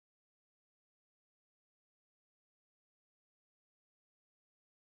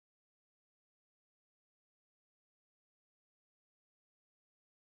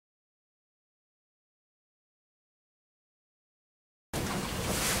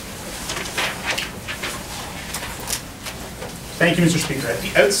Thank you, Mr. Speaker.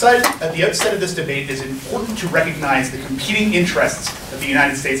 At the outset of this debate, it is important to recognize the competing interests that the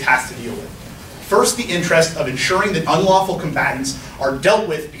United States has to deal with. First, the interest of ensuring that unlawful combatants are dealt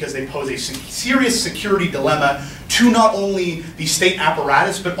with because they pose a serious security dilemma to not only the state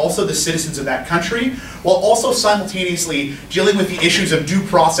apparatus, but also the citizens of that country, while also simultaneously dealing with the issues of due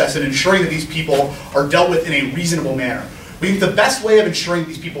process and ensuring that these people are dealt with in a reasonable manner. We think the best way of ensuring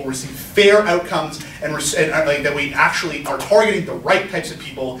these people receive fair outcomes and that we actually are targeting the right types of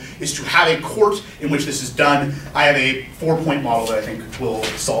people is to have a court in which this is done. I have a 4-point model that I think will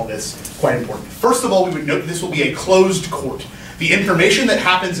solve this. Quite important. First of all, we would note this will be a closed court. The information that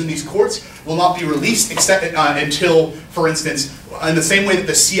happens in these courts will not be released except until, for instance, in the same way that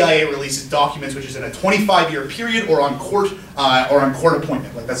the CIA releases documents, which is in a 25-year period or on court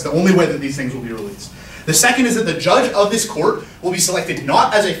appointment. Like, that's the only way that these things will be released. The second is that the judge of this court will be selected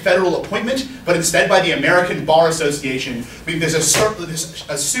not as a federal appointment, but instead by the American Bar Association. This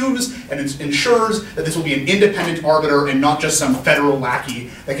assumes and ensures that this will be an independent arbiter and not just some federal lackey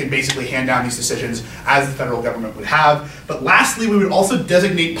that can basically hand down these decisions as the federal government would have. But lastly, we would also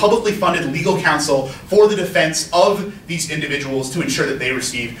designate publicly funded legal counsel for the defense of these individuals to ensure that they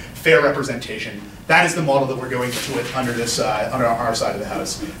receive fair representation. That is the model that we're going to with under our side of the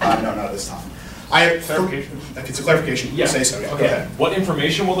house. No, not at this time. Clarification. If it's a clarification, yeah. Say so. Yeah. Okay. Go ahead. What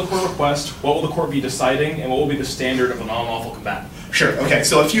information will the court request? What will the court be deciding? And what will be the standard of an unlawful combatant? Sure. Okay.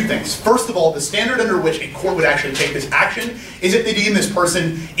 So a few things. First of all, the standard under which a court would actually take this action is if they deem this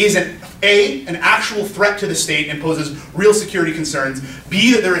person is an actual threat to the state and poses real security concerns.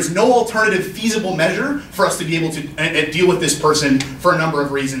 B, that there is no alternative feasible measure for us to be able to deal with this person for a number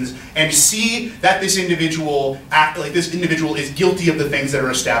of reasons. And C, that this individual is guilty of the things that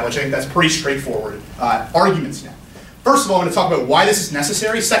are established. I think that's pretty straightforward arguments now. First of all, I'm going to talk about why this is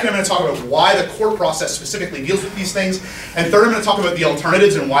necessary. Second, I'm going to talk about why the court process specifically deals with these things. And third, I'm going to talk about the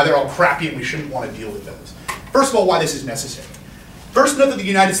alternatives and why they're all crappy and we shouldn't want to deal with those. First of all, why this is necessary. First, note that the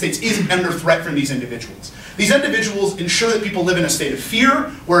United States is under threat from these individuals. These individuals ensure that people live in a state of fear,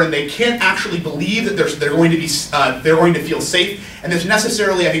 wherein they can't actually believe that they're going to feel safe, and this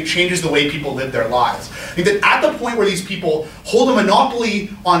necessarily, I think, changes the way people live their lives. I think that at the point where these people hold a monopoly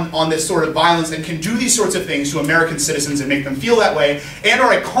on this sort of violence and can do these sorts of things to American citizens and make them feel that way, and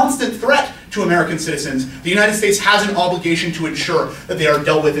are a constant threat to American citizens, the United States has an obligation to ensure that they are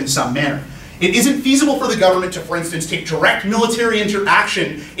dealt with in some manner. It isn't feasible for the government to, for instance, take direct military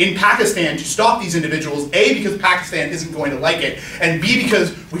interaction in Pakistan to stop these individuals, A, because Pakistan isn't going to like it, and B,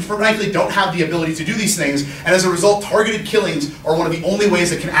 because we frankly don't have the ability to do these things, and as a result, targeted killings are one of the only ways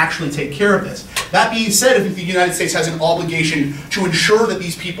that can actually take care of this. That being said, I think the United States has an obligation to ensure that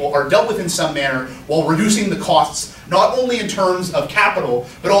these people are dealt with in some manner while reducing the costs, not only in terms of capital,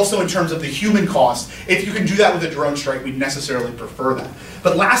 but also in terms of the human cost. If you can do that with a drone strike, we'd necessarily prefer that.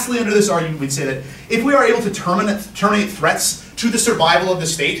 But lastly, under this argument, we'd say that if we are able to terminate threats to the survival of the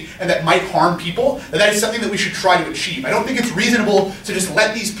state and that might harm people, that is something that we should try to achieve. I don't think it's reasonable to just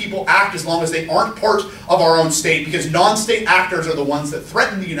let these people act as long as they aren't part of our own state, because non-state actors are the ones that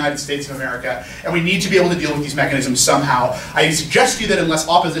threaten the United States of America, and we need to be able to deal with these mechanisms somehow. I suggest to you that unless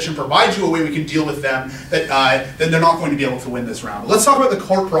opposition provides you a way we can deal with them, then they're not going to be able to win this round. But let's talk about the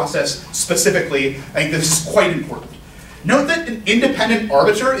court process specifically. I think this is quite important. Note that an independent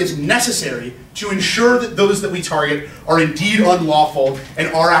arbiter is necessary to ensure that those that we target are indeed unlawful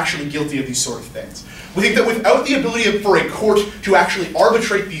and are actually guilty of these sort of things. We think that without the ability for a court to actually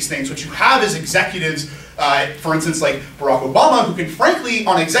arbitrate these things, what you have is executives, for instance, like Barack Obama, who can frankly,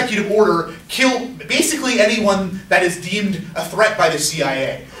 on executive order, kill basically anyone that is deemed a threat by the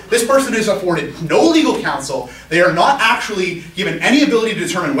CIA. This person is afforded no legal counsel. They are not actually given any ability to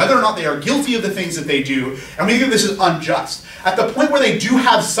determine whether or not they are guilty of the things that they do, and we think this is unjust. At the point where they do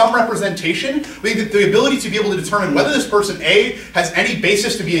have some representation, we think that the ability to be able to determine whether this person, A, has any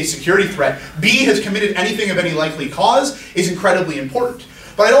basis to be a security threat, B, has committed anything of any likely cause, is incredibly important.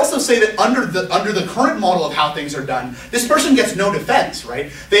 But I'd also say that under the current model of how things are done, this person gets no defense, right?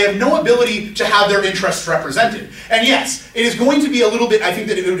 They have no ability to have their interests represented. And yes, it is going to be a little bit, I think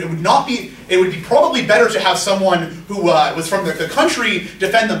that it would be probably better to have someone who was from the country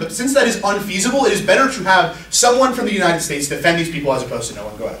defend them, but since that is unfeasible, it is better to have someone from the United States defend these people as opposed to no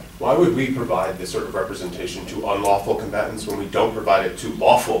one. Go ahead. Why would we provide this sort of representation to unlawful combatants when we don't provide it to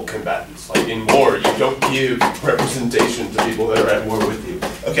lawful combatants? Like in war, you don't give representation to people that are at war with you.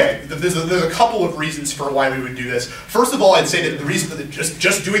 Okay, there's a couple of reasons for why we would do this. First of all, I'd say that the reason that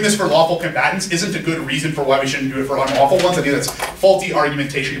just doing this for lawful combatants isn't a good reason for why we shouldn't do it for unlawful ones. I think that's faulty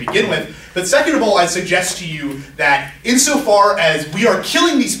argumentation to begin with. But second of all, I'd suggest to you that insofar as we are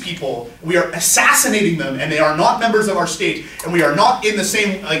killing these people, we are assassinating them, and they are not members of our state, and we are not in the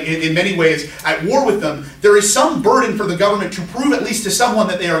same, like, in many ways, at war with them, there is some burden for the government to prove at least to someone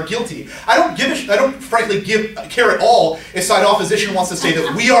that they are guilty. I don't frankly care at all if side opposition wants to say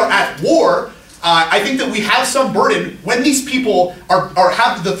that we are at war. I think that we have some burden when these people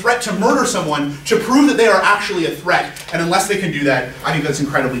have the threat to murder someone to prove that they are actually a threat, and unless they can do that, I think that's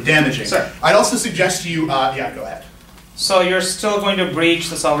incredibly damaging. Sir. I'd also suggest to you, yeah, go ahead. So you're still going to breach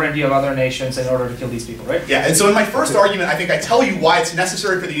the sovereignty of other nations in order to kill these people, right? Yeah, and so in my first argument, I think I tell you why it's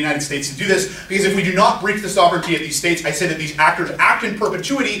necessary for the United States to do this, because if we do not breach the sovereignty of these states, I say that these actors act in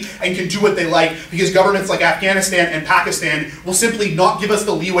perpetuity and can do what they like, because governments like Afghanistan and Pakistan will simply not give us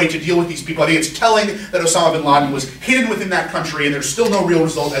the leeway to deal with these people. I think it's telling that Osama bin Laden was hidden within that country, and there's still no real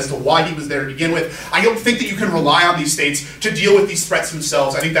result as to why he was there to begin with. I don't think that you can rely on these states to deal with these threats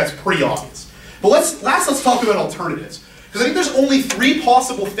themselves. I think that's pretty obvious. But let's talk about alternatives. Because I think there's only 3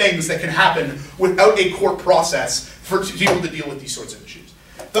 possible things that can happen without a court process to be able to deal with these sorts of issues.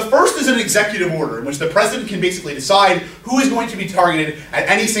 The first is an executive order in which the president can basically decide who is going to be targeted at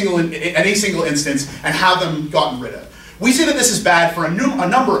any single instance and have them gotten rid of. We say that this is bad for a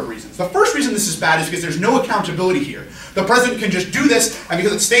number of reasons. The first reason this is bad is because there's no accountability here. The president can just do this, and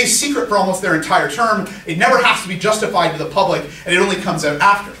because it stays secret for almost their entire term, it never has to be justified to the public, and it only comes out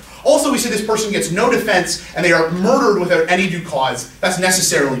after. Also, we say this person gets no defense and they are murdered without any due cause. That's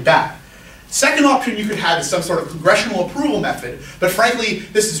necessarily bad. Second option you could have is some sort of congressional approval method, but frankly,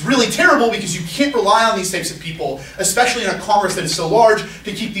 this is really terrible because you can't rely on these types of people, especially in a Congress that is so large,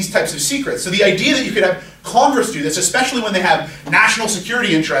 to keep these types of secrets. So the idea that you could have Congress do this, especially when they have national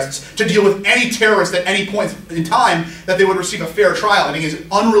security interests, to deal with any terrorist at any point in time, that they would receive a fair trial, I think is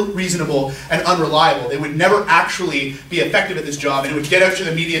unreasonable and unreliable. They would never actually be effective at this job, and it would get out to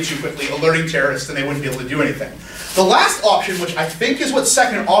the media too quickly, alerting terrorists, and they wouldn't be able to do anything. The last option, which I think is what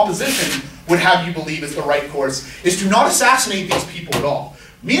second opposition would have you believe is the right course, is to not assassinate these people at all.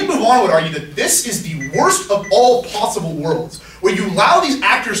 Me and Bhuvan would argue that this is the worst of all possible worlds, where you allow these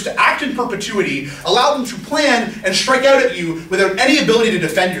actors to act in perpetuity, allow them to plan and strike out at you without any ability to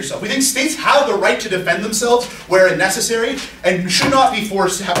defend yourself. We think states have the right to defend themselves where necessary, and should not be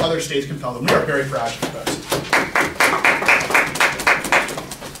forced to have other states compel them. We are very proud of this.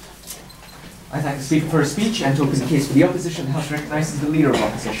 I thank the Speaker for his speech and to open the case for the opposition. The House recognises the Leader of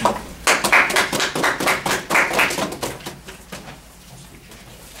Opposition.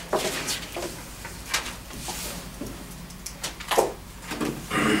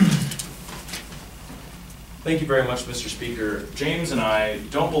 Thank you very much, Mr. Speaker. James and I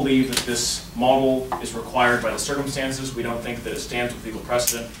don't believe that this model is required by the circumstances. We don't think that it stands with legal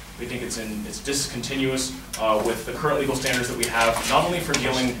precedent. We think it's discontinuous with the current legal standards that we have, not only for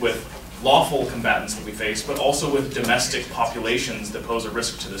dealing with lawful combatants that we face, but also with domestic populations that pose a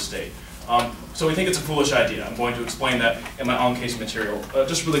risk to the state. So we think it's a foolish idea. I'm going to explain that in my on-case material.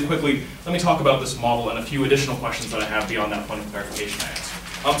 Just really quickly, let me talk about this model and a few additional questions that I have beyond that point of clarification I asked.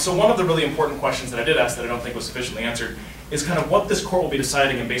 So one of the really important questions that I did ask that I don't think was sufficiently answered is kind of what this court will be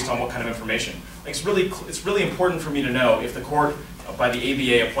deciding and based on what kind of information. It's really important for me to know if the court, by the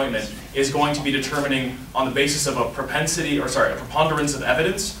ABA appointment, is going to be determining on the basis of a preponderance of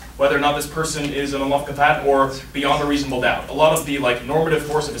evidence whether or not this person is an unlawful combatant or beyond a reasonable doubt. A lot of the normative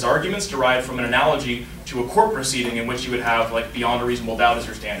force of his arguments derive from an analogy to a court proceeding in which you would have beyond a reasonable doubt as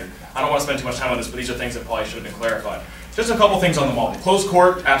your standard. I don't want to spend too much time on this, but these are things that probably should have been clarified. Just a couple things on the model. Closed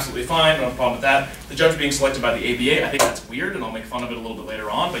court, absolutely fine, no problem with that. The judge being selected by the ABA, I think that's weird, and I'll make fun of it a little bit later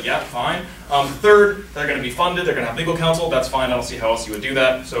on, but yeah, fine. Third, they're going to be funded, they're going to have legal counsel, that's fine, I don't see how else you would do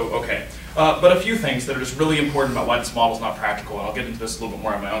that, so okay. But a few things that are just really important about why this model is not practical, and I'll get into this a little bit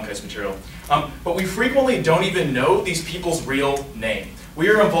more in my own case material. But we frequently don't even know these people's real name. We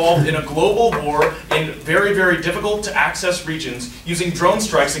are involved in a global war in very, very difficult to access regions using drone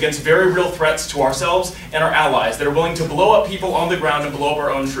strikes against very real threats to ourselves and our allies that are willing to blow up people on the ground and blow up our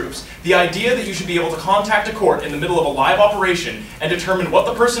own troops. The idea that you should be able to contact a court in the middle of a live operation and determine what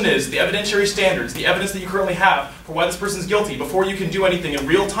the person is, the evidentiary standards, the evidence that you currently have for why this person is guilty before you can do anything in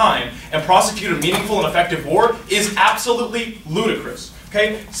real time and prosecute a meaningful and effective war is absolutely ludicrous.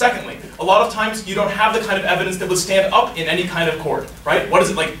 Okay? Secondly, a lot of times you don't have the kind of evidence that would stand up in any kind of court, right? What is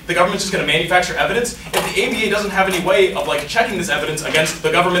it, the government's just going to manufacture evidence? If the ABA doesn't have any way of checking this evidence against the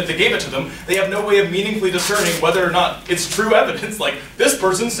government that gave it to them, they have no way of meaningfully discerning whether or not it's true evidence. This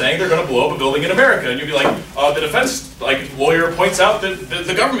person's saying they're going to blow up a building in America, and you'd be like, the defense like lawyer points out that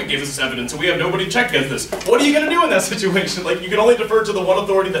the government gave us this evidence and we have nobody to check against this. What are you going to do in that situation? Like, you can only defer to the one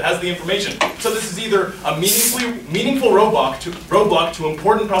authority that has the information. So this is either a meaningful roadblock to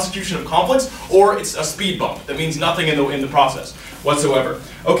important prosecution of conflicts, or it's a speed bump that means nothing in the process whatsoever.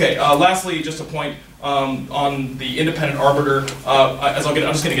 Okay, lastly, just a point on the independent arbiter, I'm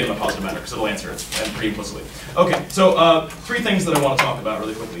just going to get in a positive manner because it'll answer it pretty implicitly. Okay, so 3 things that I want to talk about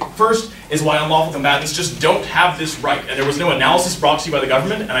really quickly. First is why unlawful combatants just don't have this right, and there was no analysis brought to you by the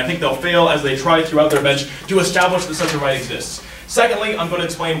government, and I think they'll fail as they try throughout their bench to establish that such a right exists. Secondly, I'm going to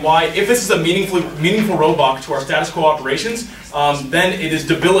explain why, if this is a meaningful roadblock to our status quo operations, then it is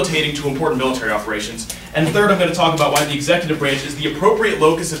debilitating to important military operations. And third, I'm going to talk about why the executive branch is the appropriate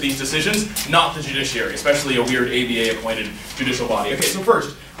locus of these decisions, not the judiciary, especially a weird ABA-appointed judicial body. Okay, so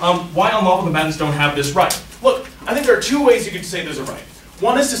first, why unlawful combatants don't have this right? Look, I think there are 2 ways you could say there's a right.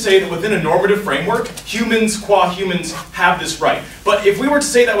 One is to say that within a normative framework, humans qua humans have this right. But if we were to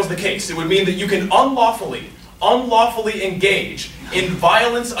say that was the case, it would mean that you can unlawfully engage in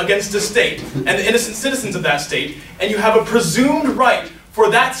violence against a state and the innocent citizens of that state, and you have a presumed right for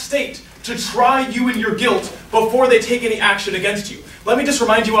that state to try you in your guilt before they take any action against you. Let me just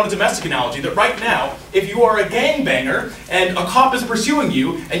remind you on a domestic analogy that right now, if you are a gangbanger and a cop is pursuing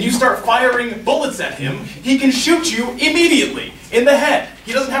you and you start firing bullets at him, he can shoot you immediately in the head.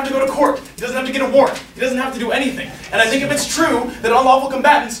 He doesn't have to go to court. He doesn't have to get a warrant. He doesn't have to do anything. And I think if it's true that unlawful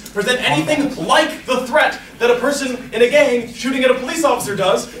combatants present anything like the threat that a person in a gang shooting at a police officer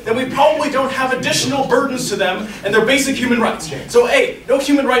does, then we probably don't have additional burdens to them and their basic human rights. So A, no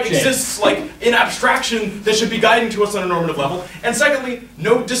human right exists like in abstraction that should be guiding to us on a normative level. And secondly,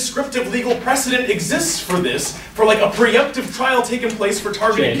 no descriptive legal precedent exists for this, for like a preemptive trial taking place for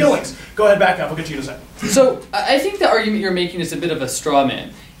targeted killings. Go ahead, back up. I'll get to you in a second. So, I think the argument you're making is a bit of a straw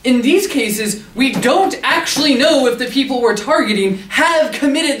man. In these cases, we don't actually know if the people we're targeting have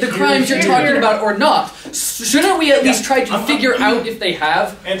committed the crimes you're talking about or not. Shouldn't we at least try to figure out if they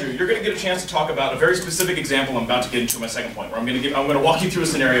have? Andrew, you're going to get a chance to talk about a very specific example I'm about to get into in my second point, where I'm going to walk you through a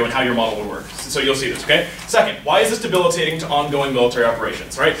scenario and how your model would work. So you'll see this, okay? Second, why is this debilitating to ongoing military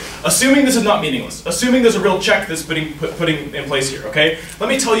operations, right? Assuming this is not meaningless, assuming there's a real check that's putting in place here, okay? Let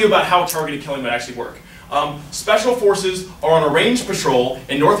me tell you about how targeted killing would actually work. Special forces are on a range patrol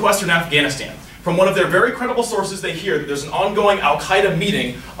in northwestern Afghanistan. From one of their very credible sources, they hear that there's an ongoing Al-Qaeda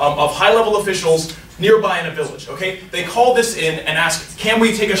meeting of high-level officials nearby in a village, okay? They call this in and ask, can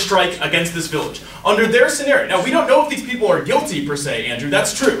we take a strike against this village? Under their scenario, now we don't know if these people are guilty per se, Andrew,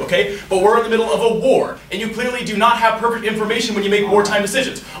 that's true, okay? But we're in the middle of a war, and you clearly do not have perfect information when you make wartime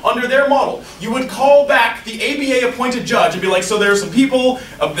decisions. Under their model, you would call back the ABA-appointed judge and be like, so there are some people,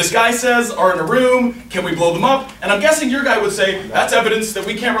 this guy says, are in a room, can we blow them up? And I'm guessing your guy would say, that's evidence that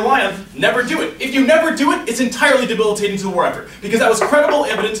we can't rely on, never do it. If you never do it, it's entirely debilitating to the war effort, because that was credible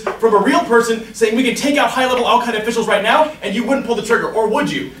evidence from a real person saying we can take out high-level Al-Qaeda officials right now, and you wouldn't pull the trigger, or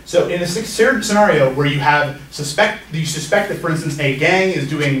would you? So in a scenario where you suspect that, for instance, a gang is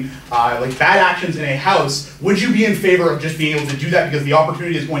doing like bad actions in a house, would you be in favor of just being able to do that because the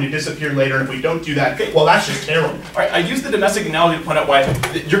opportunity is going to disappear later, and if we don't do that, well, that's just terrible. All right, I use the domestic analogy to point out why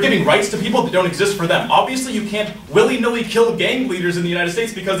you're giving rights to people that don't exist for them. Obviously, you can't willy-nilly kill gang leaders in the United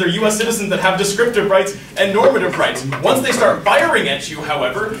States because they're U.S. citizens that have descriptive rights and normative rights. Once they start firing at you,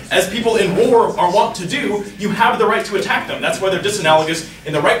 however, as people in war are wont to do, you have the right to attack them. That's why they're disanalogous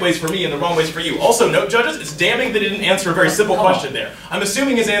in the right ways for me and the wrong ways for you. Also, note, judges, it's damning that he didn't answer a very simple question there. I'm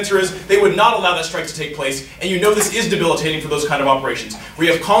assuming his answer is they would not allow that strike to take place, and you know this is debilitating for those kind of operations. We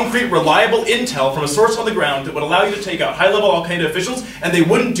have concrete, reliable intel from a source on the ground that would allow you to take out high-level Al-Qaeda officials, and they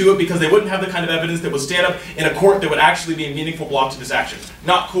wouldn't do it because they wouldn't have the kind of evidence that would stand up in a court that would actually be a meaningful block to this action.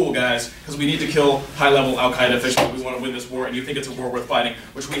 Not cool, guys, because we need to kill high-level Al-Qaeda officials. We want to win this war, and you think it's a war worth fighting,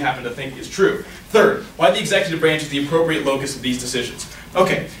 which we happen to think is true. Third, why the executive branch is the appropriate locus of these decisions.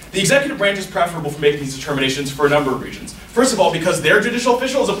 Okay, the executive branch is preferable for making these determinations for a number of reasons. First of all, because their judicial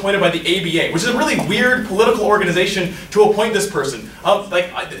official is appointed by the ABA, which is a really weird political organization to appoint this person.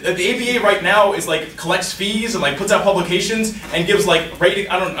 The ABA right now is like collects fees and like puts out publications and gives like rating.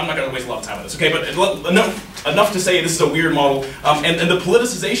 I'm not going to waste a lot of time on this, okay? But enough to say this is a weird model. And the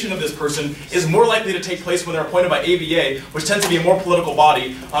politicization of this person is more likely to take place when they're appointed by ABA, which tends to be a more political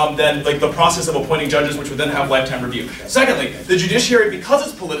body than like the process of appointing judges, which would then have lifetime review. Secondly, the judiciary, because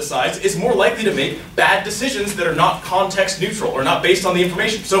it's politicized, is more likely to make bad decisions that are not context neutral or not based on the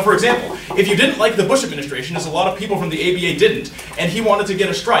information. So for example, if you didn't like the Bush administration, as a lot of people from the ABA didn't, and he wanted to get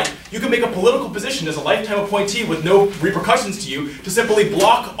a strike, you can make a political position as a lifetime appointee with no repercussions to you to simply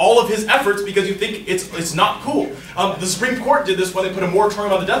block all of his efforts because you think it's not not cool. The Supreme Court did this when they put a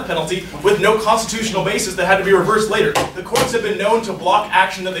moratorium on the death penalty with no constitutional basis that had to be reversed later. The courts have been known to block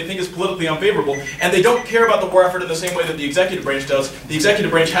action that they think is politically unfavorable, and they don't care about the war effort in the same way that the executive branch does. The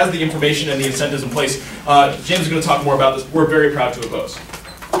executive branch has the information and the incentives in place. James is going to talk more about this. We're very proud to oppose.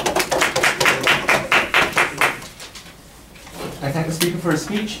 I thank the Speaker for his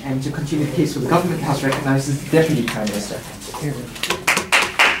speech, and to continue the case for the government, the House recognizes the Deputy Prime Minister.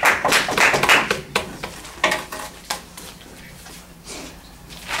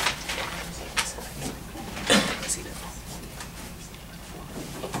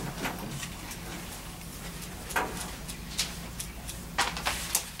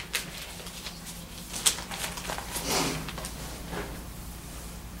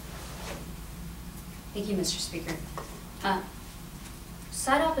 Thank you, Mr. Speaker.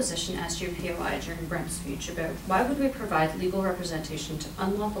 Side opposition asked your POI during Brent's speech about why would we provide legal representation to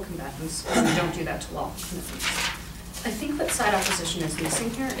unlawful combatants when we don't do that to lawful combatants. I think what side opposition is missing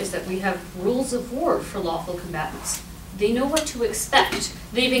here is that we have rules of war for lawful combatants. They know what to expect.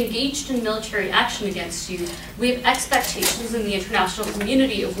 They've engaged in military action against you. We have expectations in the international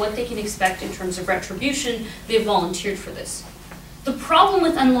community of what they can expect in terms of retribution. They've volunteered for this. The problem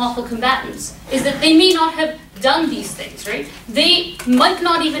with unlawful combatants is that they may not have done these things, right? They might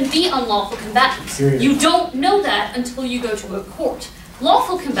not even be unlawful combatants. You don't know that until you go to a court.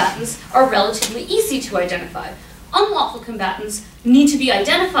 Lawful combatants are relatively easy to identify. Unlawful combatants need to be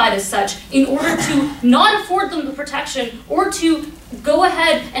identified as such in order to not afford them the protection or to go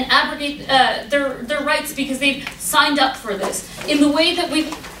ahead and abrogate their rights because they've signed up for this in the way that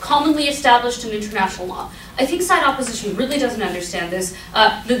we've commonly established in international law. I think side opposition really doesn't understand this,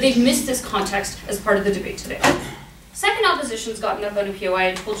 that they've missed this context as part of the debate today. Second opposition's gotten up on a POI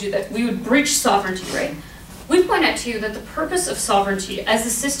and told you that we would breach sovereignty, right? We point out to you that the purpose of sovereignty as a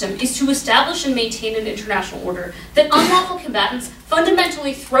system is to establish and maintain an international order, that unlawful combatants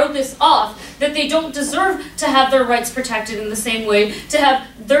fundamentally throw this off, that they don't deserve to have their rights protected in the same way, to have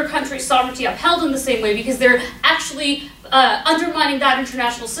their country's sovereignty upheld in the same way, because they're actually undermining that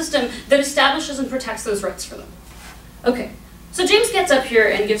international system that establishes and protects those rights for them. Okay, so James gets up here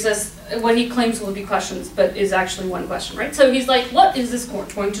and gives us what he claims will be questions, but is actually one question, right? So he's like, what is this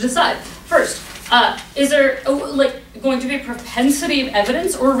court going to decide? First, is there going to be a propensity of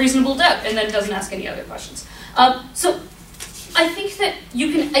evidence or reasonable doubt? And then doesn't ask any other questions. So I think that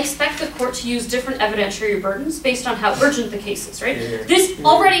you can expect the court to use different evidentiary burdens based on how urgent the case is, right? This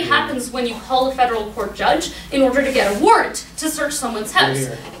already happens when you call a federal court judge in order to get a warrant to search someone's house.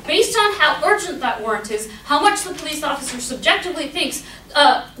 Based on how urgent that warrant is, how much the police officer subjectively thinks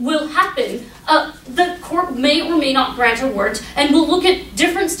will happen, the court may or may not grant a warrant and will look at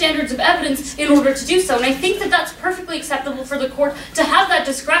different standards of evidence in order to do so. And I think that that's perfectly acceptable for the court to have that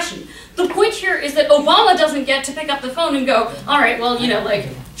discretion. The point here is that Obama doesn't get to pick up the phone and go, all right, well,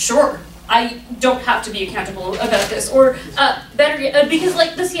 sure, I don't have to be accountable about this. Or better yet, because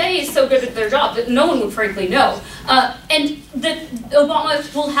the CIA is so good at their job that no one would frankly know. And that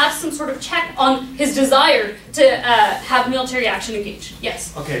Obama will have some sort of check on his desire to have military action engaged.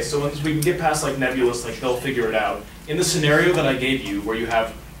 Yes? Okay, so once we can get past nebulous, they'll figure it out. In the scenario that I gave you, where you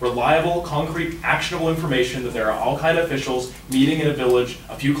have reliable, concrete, actionable information that there are al-Qaeda officials meeting in a village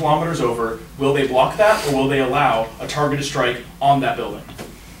a few kilometers over, will they block that, or will they allow a targeted strike on that building?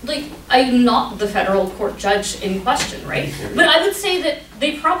 I'm not the federal court judge in question, right? But I would say that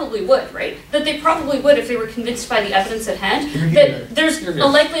they probably would, right? That they probably would if they were convinced by the evidence at hand that there's a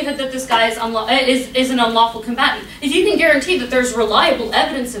likelihood that this guy is an unlawful combatant. If you can guarantee that there's reliable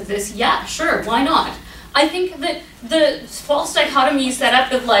evidence of this, yeah, sure, why not? I think that the false dichotomy you set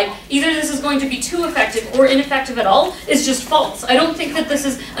up of either this is going to be too effective or ineffective at all is just false. I don't think that this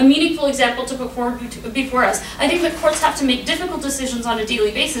is a meaningful example to put forward before us. I think that courts have to make difficult decisions on a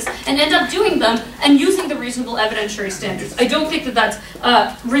daily basis and end up doing them and using the reasonable evidentiary standards. I don't think that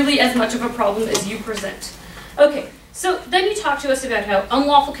that's really as much of a problem as you present. Okay. So then you talk to us about how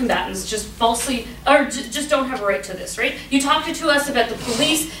unlawful combatants just falsely, or just don't have a right to this, right? You talk to us about the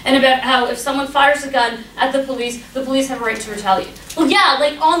police and about how if someone fires a gun at the police have a right to retaliate. Well,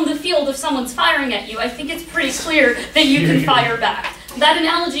 yeah, on the field, if someone's firing at you, I think it's pretty clear that you can fire back. That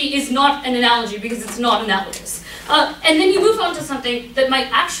analogy is not an analogy because it's not analogous. And then you move on to something that might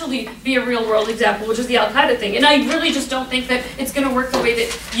actually be a real-world example, which is the al-Qaeda thing. And I really just don't think that it's going to work the way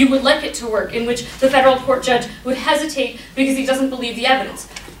that you would like it to work, in which the federal court judge would hesitate because he doesn't believe the evidence.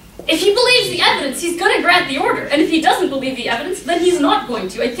 If he believes the evidence, he's going to grant the order. And if he doesn't believe the evidence, then he's not going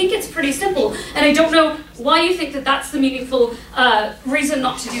to. I think it's pretty simple. And I don't know why you think that that's the meaningful reason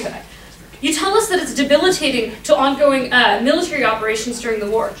not to do that. You tell us that it's debilitating to ongoing military operations during the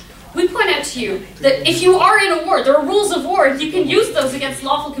war. we point out to you that if you are in a war, there are rules of war, and you can use those against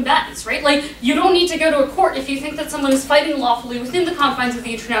lawful combatants, right? Like, you don't need to go to a court if you think that someone is fighting lawfully within the confines of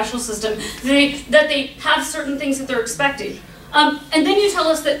the international system, that they have certain things that they're expecting. And then you tell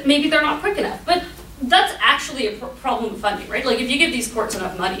us that maybe they're not quick enough. But that's actually a problem of funding, right? Like, if you give these courts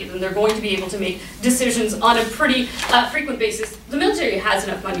enough money, then they're going to be able to make decisions on a pretty frequent basis. The military has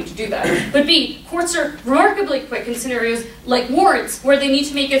enough money to do that. But B, courts are remarkably quick in scenarios like warrants, where they need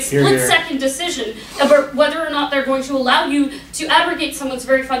to make a split-second decision about whether or not they're going to allow you to abrogate someone's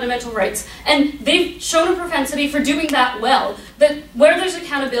very fundamental rights. And they've shown a propensity for doing that well, that where there's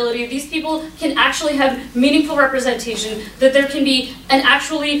accountability, these people can actually have meaningful representation, that there can be an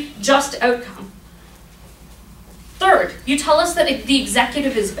actually just outcome. Third, you tell us that the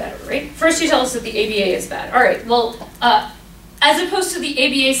executive is better, right? First you tell us that the ABA is bad. All right, well, as opposed to the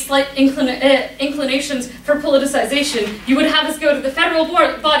ABA's slight inclinations for politicization, you would have us go to the federal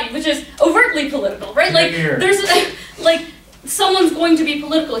body, which is overtly political, right? Like, there's, like, someone's going to be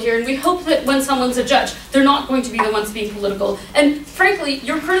political here, and we hope that when someone's a judge, they're not going to be the ones being political. And frankly,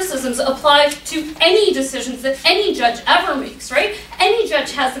 your criticisms apply to any decisions that any judge ever makes, right? Any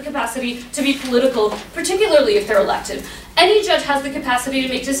judge has the capacity to be political, particularly if they're elected. Any judge has the capacity to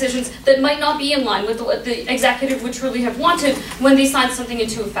make decisions that might not be in line with what the executive would truly have wanted when they sign something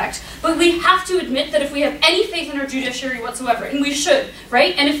into effect. But we have to admit that if we have any faith in our judiciary whatsoever, and we should,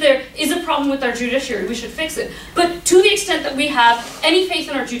 right? And if there is a problem with our judiciary, we should fix it. But to the extent that we have any faith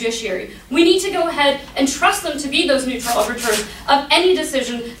in our judiciary, we need to go ahead and trust them to be those neutral arbiters of any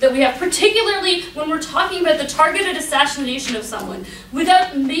decision that we have, particularly when we're talking about the targeted assassination of someone,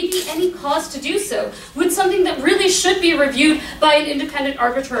 without maybe any cause to do so, with something that really should be reviewed by an independent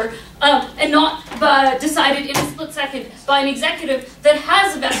arbiter and not decided in a split second by an executive that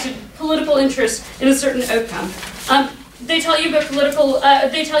has a vested political interest in a certain outcome. They tell you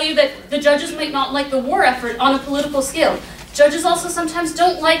about they tell you that the judges might not like the war effort on a political scale. Judges also sometimes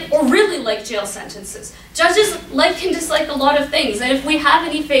don't like or really like jail sentences. Judges like and dislike a lot of things, and if we have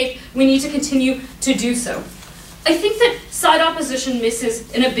any faith, we need to continue to do so. I think that side opposition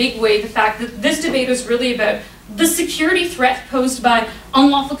misses in a big way the fact that this debate is really about the security threat posed by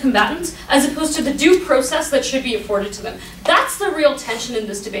unlawful combatants as opposed to the due process that should be afforded to them. That's the real tension in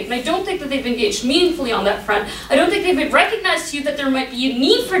this debate, and I don't think that they've engaged meaningfully on that front. I don't think they've recognized to you that there might be a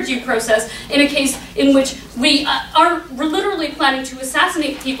need for due process in a case in which we're literally planning to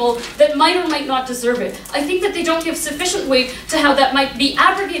assassinate people that might or might not deserve it. I think that they don't give sufficient weight to how that might be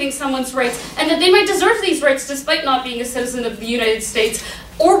abrogating someone's rights, and that they might deserve these rights despite not being a citizen of the United States,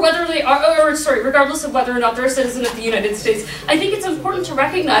 or whether they are, regardless of whether or not they're a citizen of the United States. I think it's important to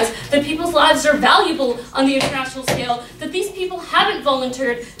recognize that people's lives are valuable on the international scale, that these people haven't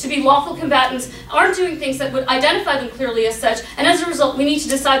volunteered to be lawful combatants, aren't doing things that would identify them clearly as such, and as a result, we need to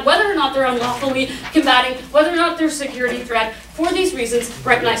decide whether or not they're unlawfully combating, whether or not they're a security threat. For these reasons,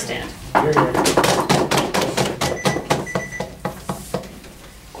 Brett and I stand. Here, here.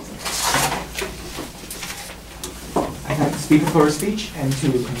 Speaker for a speech, and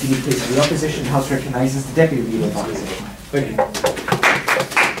to continue the case of the opposition, the House recognizes the Deputy Leader of Opposition. Thank you.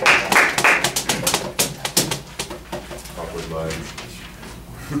 Awkward lines.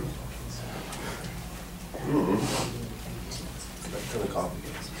 That kind of coffee.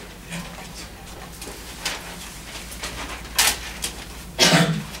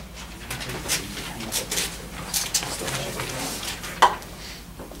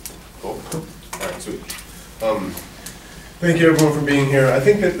 Cool. All right, sweet. Thank you everyone for being here. I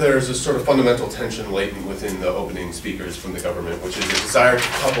think that there's a sort of fundamental tension latent within the opening speakers from the government, which is a desire to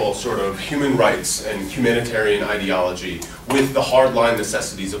couple sort of human rights and humanitarian ideology with the hardline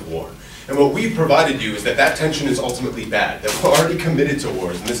necessities of war. And what we've provided you is that that tension is ultimately bad, that we're already committed to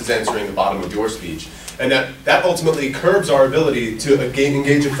wars, and this is answering the bottom of your speech, and that ultimately curbs our ability to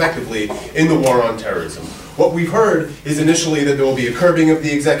engage effectively in the war on terrorism. What we've heard is initially that there will be a curbing of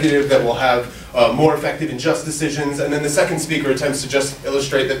the executive that will have more effective and just decisions, and then the second speaker attempts to just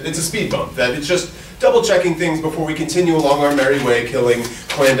illustrate that it's a speed bump, that it's just double-checking things before we continue along our merry way killing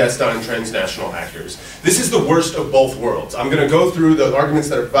clandestine transnational actors. This is the worst of both worlds. I'm going to go through the arguments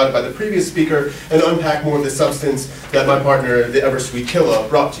that are provided by the previous speaker and unpack more of the substance that my partner, the ever-sweet Killa,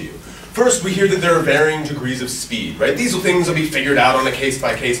 brought to you. First, we hear that there are varying degrees of speed, right? These things will be figured out on a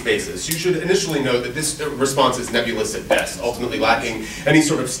case-by-case basis. You should initially note that this response is nebulous at best, ultimately lacking any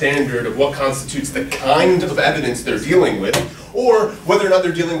sort of standard of what constitutes the kind of evidence they're dealing with, or whether or not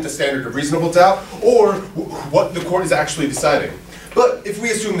they're dealing with the standard of reasonable doubt, or what the court is actually deciding. But if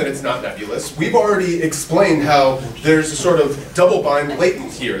we assume that it's not nebulous, we've already explained how there's a sort of double bind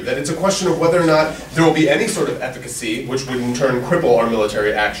latent here, that it's a question of whether or not there will be any sort of efficacy, which would in turn cripple our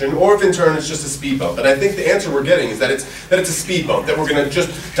military action, or if in turn it's just a speed bump. And I think the answer we're getting is that it's a speed bump, that we're going to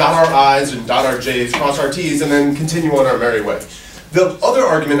just dot our I's and dot our J's, cross our T's, and then continue on our merry way. The other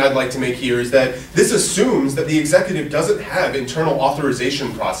argument I'd like to make here is that this assumes that the executive doesn't have internal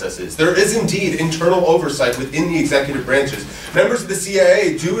authorization processes. There is indeed internal oversight within the executive branches. Members of the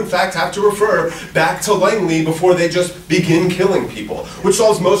CIA do in fact have to refer back to Langley before they just begin killing people, which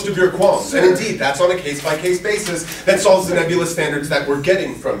solves most of your qualms. And indeed, that's on a case-by-case basis that solves the nebulous standards that we're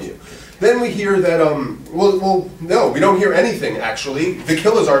getting from you. Then we hear that, well, no, we don't hear anything, actually. The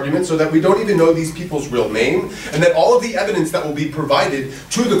killer's argument, so that we don't even know these people's real name, and that all of the evidence that will be provided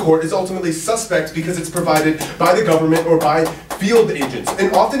to the court is ultimately suspect because it's provided by the government or by field agents.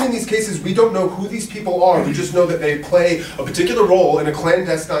 And often in these cases, we don't know who these people are. We just know that they play a particular role in a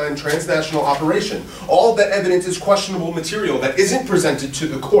clandestine transnational operation. All of that evidence is questionable material that isn't presented to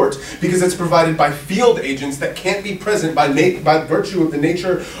the court because it's provided by field agents that can't be present by virtue of the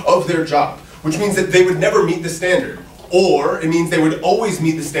nature of their job, which means that they would never meet the standard. Or it means they would always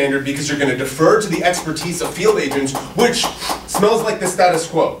meet the standard because you're going to defer to the expertise of field agents, which smells like the status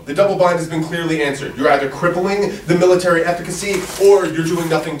quo. The double bind has been clearly answered. You're either crippling the military efficacy or you're doing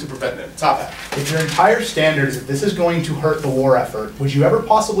nothing to prevent them. Top hat. If your entire standard is that this is going to hurt the war effort, would you ever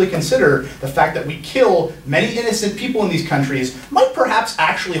possibly consider the fact that we kill many innocent people in these countries might perhaps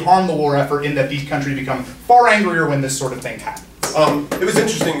actually harm the war effort in that these countries become far angrier when this sort of thing happens? It was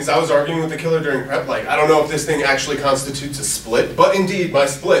interesting because I was arguing with the killer during prep, like, I don't know if this thing actually constitutes a split, but indeed, my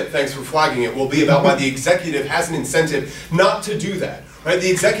split, thanks for flagging it, will be about why the executive has an incentive not to do that. Right?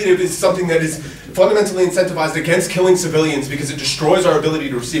 The executive is something that is fundamentally incentivized against killing civilians because it destroys our ability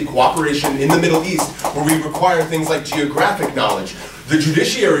to receive cooperation in the Middle East, where we require things like geographic knowledge. The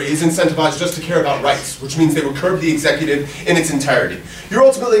judiciary is incentivized just to care about rights, which means they would curb the executive in its entirety. You're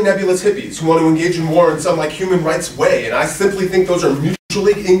ultimately nebulous hippies who want to engage in war in some like human rights way, and I simply think those are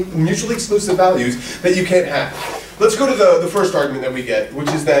mutually exclusive values that you can't have. Let's go to the first argument that we get, which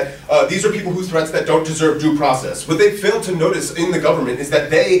is that these are people whose threats that don't deserve due process. What they fail to notice in the government is that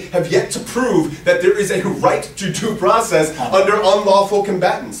they have yet to prove that there is a right to due process under unlawful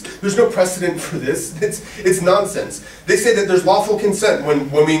combatants. There's no precedent for this. It's nonsense. They say that there's lawful consent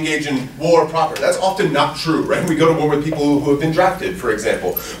when we engage in war proper. That's often not true, right? We go to war with people who have been drafted, for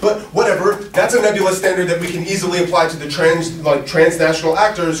example. But whatever, that's a nebulous standard that we can easily apply to the transnational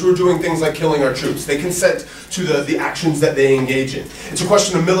actors who are doing things like killing our troops. They consent to the actions that they engage in. It's a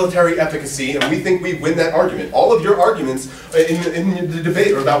question of military efficacy, and we think we win that argument. All of your arguments in the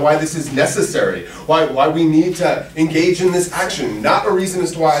debate are about why this is necessary, why we need to engage in this action, not a reason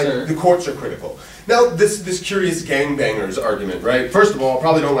as to why the courts are critical. Now, this curious gangbangers argument, right? First of all, I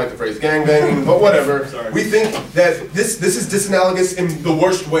probably don't like the phrase gangbanging, but whatever. We think that this is disanalogous in the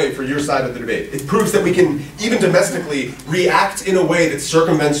worst way for your side of the debate. It proves that we can, even domestically, react in a way that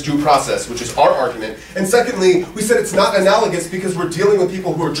circumvents due process, which is our argument. And secondly, we said it's not analogous because we're dealing with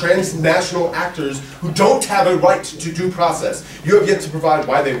people who are transnational actors who don't have a right to due process. You have yet to provide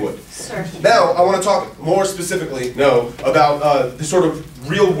why they would. Sir. Now, I want to talk more specifically, about the sort of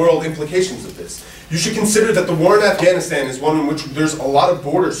real-world implications of this. You should consider that the war in Afghanistan is one in which there's a lot of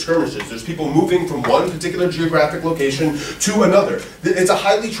border skirmishes. There's people moving from one particular geographic location to another. It's a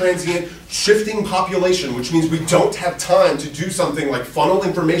highly transient, shifting population, which means we don't have time to do something like funnel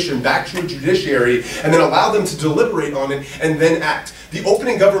information back to a judiciary and then allow them to deliberate on it and then act. The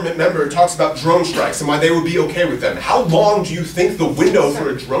opening government member talks about drone strikes and why they would be okay with them. How long do you think the window for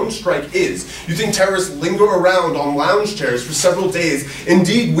a drone strike is? You think terrorists linger around on lounge chairs for several days,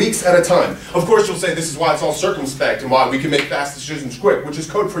 indeed weeks at a time? Of course you'll say this is why it's all circumspect and why we can make fast decisions quick, which is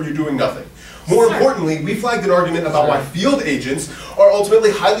code for you doing nothing. More importantly, we flagged an argument about why field agents are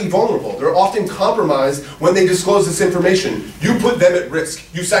ultimately highly vulnerable. They're often compromised when they disclose this information. You put them at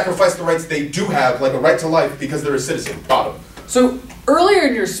risk. You sacrifice the rights they do have, like a right to life, because they're a citizen. Bottom. So earlier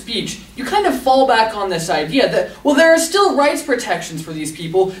in your speech, you kind of fall back on this idea that, well, there are still rights protections for these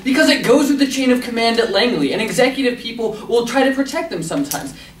people because it goes with the chain of command at Langley, and executive people will try to protect them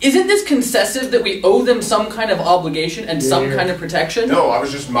sometimes. Isn't this concessive that we owe them some kind of obligation and some kind of protection? No, I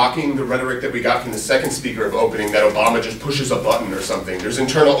was just mocking the rhetoric that we got from the second speaker of opening, that Obama just pushes a button or something. There's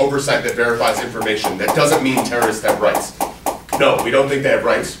internal oversight that verifies information. That doesn't mean terrorists have rights. No, we don't think they have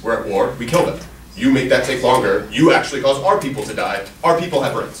rights. We're at war. We kill them. You make that take longer. You actually cause our people to die. Our people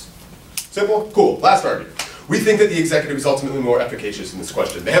have rights. Simple? Cool. Last argument. We think that the executive is ultimately more efficacious in this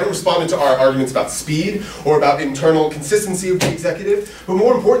question. They haven't responded to our arguments about speed or about internal consistency of the executive, but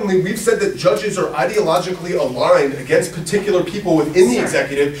more importantly, we've said that judges are ideologically aligned against particular people within the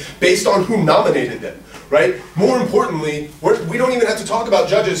executive based on who nominated them. Right? More importantly, we don't even have to talk about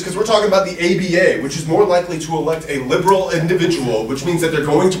judges because we're talking about the ABA, which is more likely to elect a liberal individual, which means that they're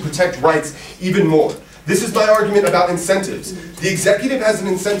going to protect rights even more. This is my argument about incentives. The executive has an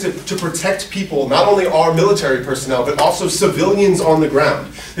incentive to protect people, not only our military personnel, but also civilians on the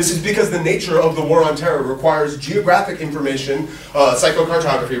ground. This is because the nature of the war on terror requires geographic information,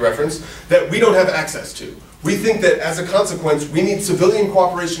 psychocartography reference, that we don't have access to. We think that as a consequence, we need civilian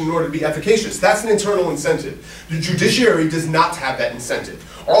cooperation in order to be efficacious. That's an internal incentive. The judiciary does not have that incentive.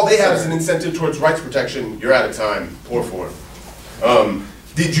 All they have is an incentive towards rights protection. You're out of time. Poor form.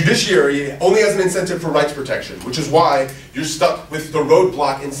 The judiciary only has an incentive for rights protection, which is why you're stuck with the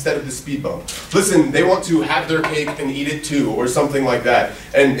roadblock instead of the speed bump. Listen, they want to have their cake and eat it too, or something like that.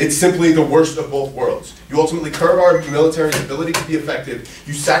 And it's simply the worst of both worlds. You ultimately curb our military's ability to be effective.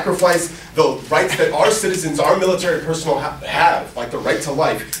 You sacrifice the rights that our citizens, our military personnel have, like the right to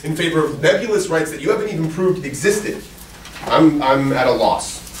life, in favor of nebulous rights that you haven't even proved existed. I'm at a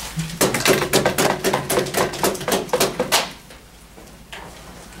loss.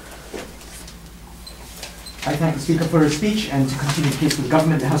 I thank the Speaker for her speech, and to continue the case with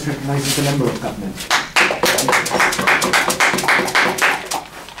government, the House recognises the Member of Government.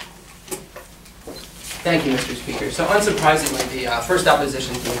 Thank you, Mr. Speaker. So unsurprisingly, the first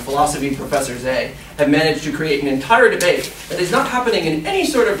opposition team, philosophy professors A, have managed to create an entire debate that is not happening in any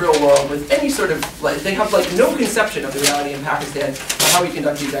sort of real world with any sort of, they have like no conception of the reality in Pakistan or how we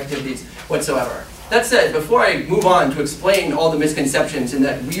conduct these activities whatsoever. That said, before I move on to explain all the misconceptions in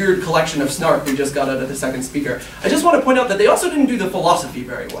that weird collection of snark we just got out of the second speaker, I just want to point out that they also didn't do the philosophy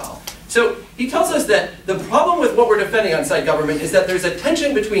very well. So he tells us that the problem with what we're defending on site government is that there's a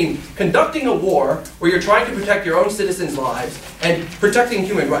tension between conducting a war where you're trying to protect your own citizens' lives and protecting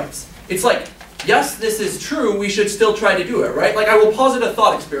human rights. It's like, yes, this is true, we should still try to do it, right? Like, I will posit a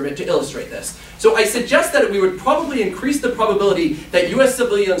thought experiment to illustrate this. So I suggest that we would probably increase the probability that US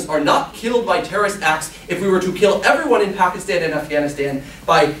civilians are not killed by terrorist acts if we were to kill everyone in Pakistan and Afghanistan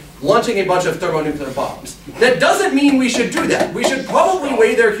by launching a bunch of thermonuclear bombs. That doesn't mean we should do that. We should probably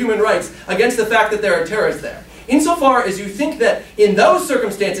weigh their human rights against the fact that there are terrorists there. Insofar as you think that in those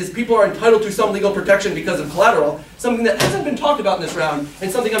circumstances people are entitled to some legal protection because of collateral, something that hasn't been talked about in this round,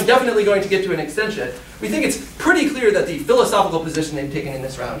 and something I'm definitely going to get to an extension, we think it's pretty clear that the philosophical position they've taken in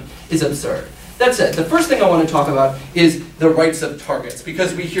this round is absurd. That said, the first thing I want to talk about is the rights of targets,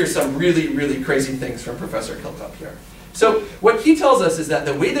 because we hear some really, really crazy things from Professor Kilcup here. So what he tells us is that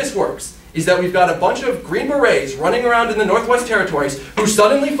the way this works is that we've got a bunch of Green Berets running around in the Northwest Territories who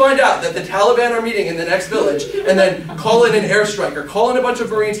suddenly find out that the Taliban are meeting in the next village and then call in an airstrike or call in a bunch of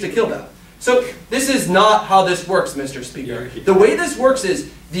Marines to kill them. So this is not how this works, Mr. Speaker. The way this works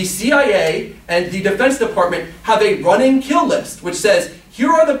is the CIA and the Defense Department have a running kill list which says, here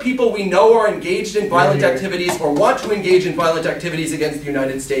are the people we know are engaged in violent activities or want to engage in violent activities against the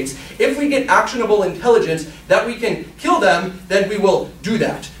United States. If we get actionable intelligence that we can kill them, then we will do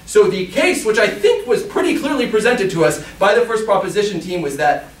that. So the case, which I think was pretty clearly presented to us by the first proposition team, was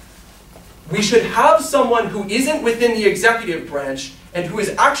that we should have someone who isn't within the executive branch and who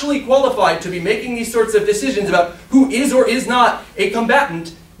is actually qualified to be making these sorts of decisions about who is or is not a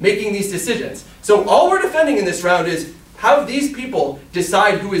combatant making these decisions. So all we're defending in this round is have these people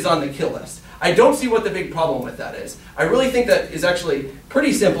decide who is on the kill list. I don't see what the big problem with that is. I really think that is actually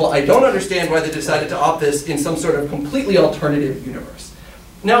pretty simple. I don't understand why they decided to opt this in some sort of completely alternative universe.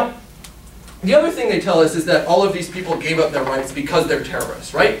 Now, the other thing they tell us is that all of these people gave up their rights because they're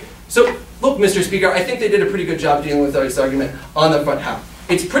terrorists, right? So, look, Mr. Speaker, I think they did a pretty good job dealing with this argument on the front half.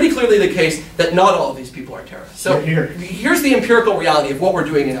 It's pretty clearly the case that not all of these people are terrorists. So here's the empirical reality of what we're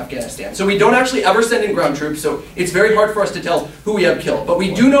doing in Afghanistan. So we don't actually ever send in ground troops, so it's very hard for us to tell who we have killed. But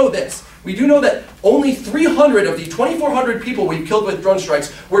we do know this. We do know that only 300 of the 2,400 people we've killed with drone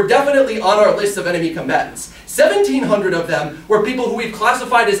strikes were definitely on our list of enemy combatants. 1,700 of them were people who we've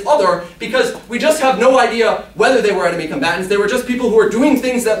classified as other because we just have no idea whether they were enemy combatants. They were just people who were doing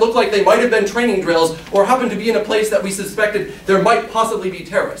things that looked like they might have been training drills or happened to be in a place that we suspected there might possibly be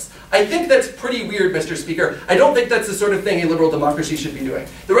terrorists. I think that's pretty weird, Mr. Speaker. I don't think that's the sort of thing a liberal democracy should be doing.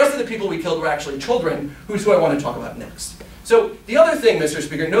 The rest of the people we killed were actually children, who's who I want to talk about next. So the other thing, Mr.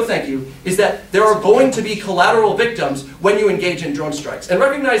 Speaker, no thank you, is that there are going to be collateral victims when you engage in drone strikes. And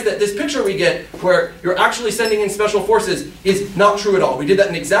recognize that this picture we get where you're actually sending in special forces is not true at all. We did that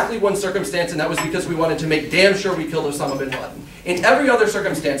in exactly one circumstance, and that was because we wanted to make damn sure we killed Osama bin Laden. In every other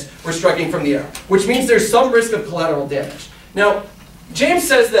circumstance, we're striking from the air, which means there's some risk of collateral damage. Now, James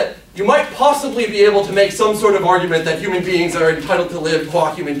says that you might possibly be able to make some sort of argument that human beings are entitled to live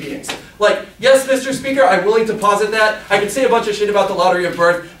qua human beings. Like, yes, Mr. Speaker, I'm willing to posit that. I could say a bunch of shit about the lottery of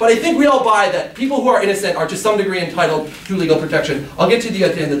birth, but I think we all buy that people who are innocent are to some degree entitled to legal protection. I'll get to the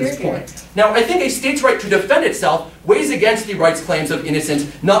at the end of this point. Now, I think a state's right to defend itself weighs against the rights claims of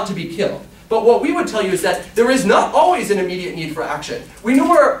innocence not to be killed. But what we would tell you is that there is not always an immediate need for action. We knew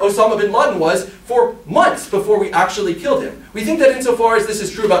where Osama bin Laden was for months before we actually killed him. We think that insofar as this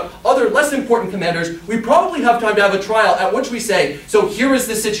is true about other less important commanders, we probably have time to have a trial at which we say, so here is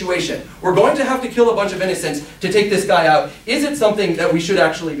the situation. We're going to have to kill a bunch of innocents to take this guy out. Is it something that we should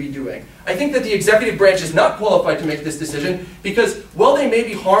actually be doing? I think that the executive branch is not qualified to make this decision because while they may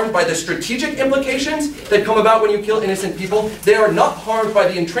be harmed by the strategic implications that come about when you kill innocent people, they are not harmed by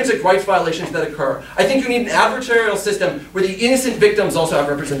the intrinsic rights violations that occur. I think you need an adversarial system where the innocent victims also have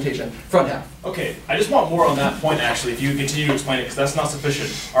representation. Front half. Okay, I just want more on that point actually, if you continue to explain it, because that's not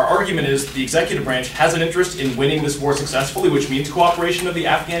sufficient. Our argument is the executive branch has an interest in winning this war successfully, which means cooperation of the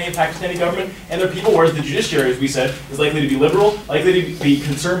Afghani and Pakistani government and their people, whereas the judiciary, as we said, is likely to be liberal, likely to be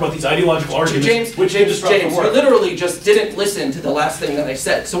concerned about these ideological arguments, which disrupt the war. You literally just didn't listen to the last thing that I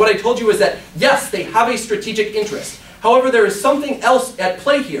said. So what I told you is that, yes, they have a strategic interest. However, there is something else at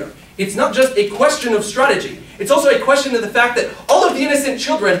play here. It's not just a question of strategy. It's also a question of the fact that all of the innocent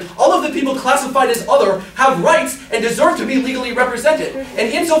children, all of the people classified as other, have rights and deserve to be legally represented.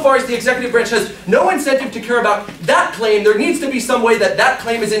 And insofar as the executive branch has no incentive to care about that claim, there needs to be some way that that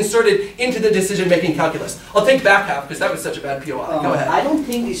claim is inserted into the decision-making calculus. I'll take back half, because that was such a bad POI. Go ahead. I don't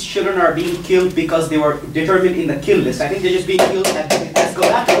think these children are being killed because they were determined in the kill list. I think they're just being killed as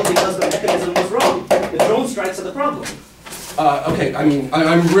collateral because the mechanism was wrong. The drone strikes are the problem. Okay, I mean,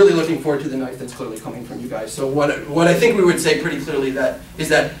 I'm really looking forward to the knife that's clearly coming from you guys. So what I think we would say pretty clearly is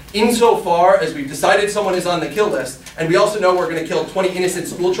that insofar as we've decided someone is on the kill list, and we also know we're going to kill 20 innocent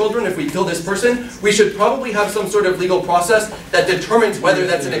school children if we kill this person, we should probably have some sort of legal process that determines whether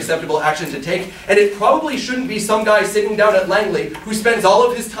that's an acceptable action to take, and it probably shouldn't be some guy sitting down at Langley who spends all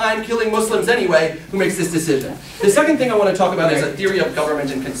of his time killing Muslims anyway who makes this decision. The second thing I want to talk about is a theory of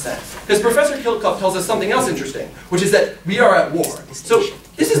government and consent. Because Professor Kilcuff tells us something else interesting, which is that we are at war. So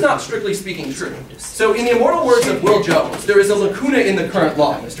this is not strictly speaking true. So in the immortal words of Will Jones, there is a lacuna in the current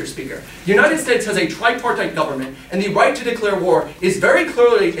law, Mr. Speaker. The United States has a tripartite government, and the right to declare war is very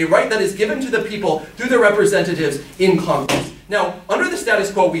clearly a right that is given to the people through their representatives in Congress. Now, under the status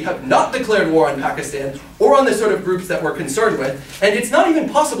quo, we have not declared war on Pakistan or on the sort of groups that we're concerned with, and it's not even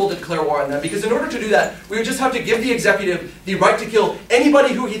possible to declare war on them, because in order to do that, we would just have to give the executive the right to kill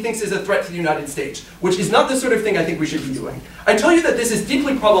anybody who he thinks is a threat to the United States, which is not the sort of thing I think we should be doing. I tell you that this is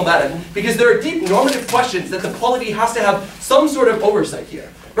deeply problematic because there are deep normative questions that the polity has to have some sort of oversight here.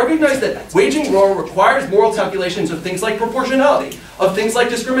 Recognize that waging war requires moral calculations of things like proportionality, of things like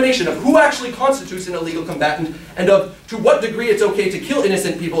discrimination, of who actually constitutes an illegal combatant, and of to what degree it's okay to kill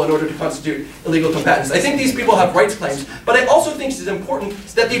innocent people in order to constitute illegal combatants. I think these people have rights claims, but I also think it's important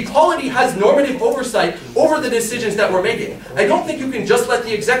that the polity has normative oversight over the decisions that we're making. I don't think you can just let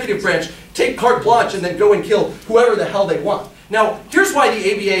the executive branch take carte blanche and then go and kill whoever the hell they want. Now, here's why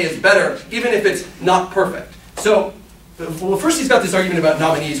the ABA is better, even if it's not perfect. So, well, first he's got this argument about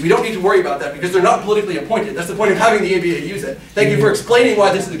nominees. We don't need to worry about that because they're not politically appointed. That's the point of having the ABA use it. Thank you for explaining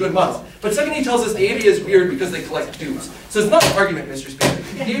why this is a good model. But second, he tells us the ABA is weird because they collect dues. So it's not an argument, Mr. Speaker.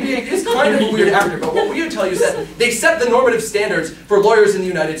 The ABA is kind of a weird actor, but what we would tell you is that they set the normative standards for lawyers in the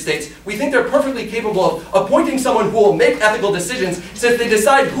United States. We think they're perfectly capable of appointing someone who will make ethical decisions since they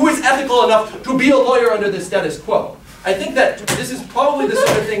decide who is ethical enough to be a lawyer under the status quo. I think that this is probably the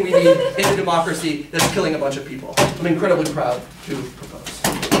sort of thing we need in a democracy that's killing a bunch of people. I'm incredibly proud to propose.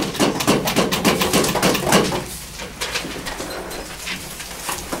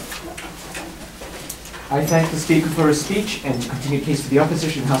 I thank the Speaker for his speech and continue case for the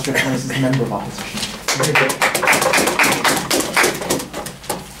opposition. House recognizes the member of opposition.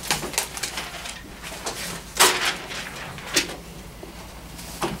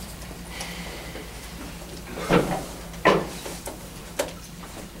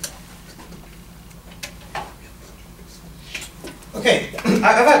 Okay,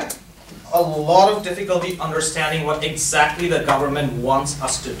 I've had a lot of difficulty understanding what exactly the government wants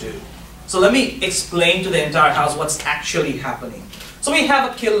us to do. So let me explain to the entire House what's actually happening. So we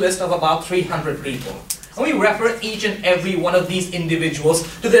have a kill list of about 300 people. And we refer each and every one of these individuals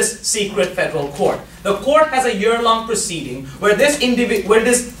to this secret federal court. The court has a year-long proceeding where this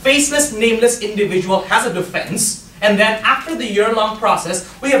faceless, nameless individual has a defense, And then after the year-long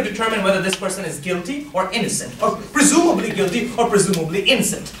process, we have determined whether this person is guilty or innocent, or presumably guilty or presumably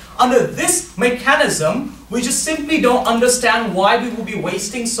innocent. Under this mechanism, we just simply don't understand why we will be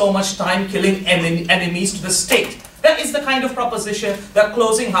wasting so much time killing enemies to the state. That is the kind of proposition that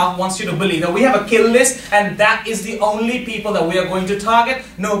closing half wants you to believe, that we have a kill list and that is the only people that we are going to target,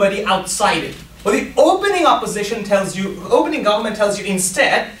 nobody outside it. What the opening opposition tells you, opening government tells you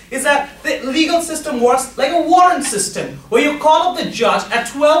instead, is that the legal system works like a warrant system, where you call up the judge at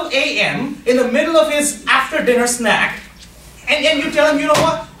 12 a.m. in the middle of his after-dinner snack, and you tell him, you know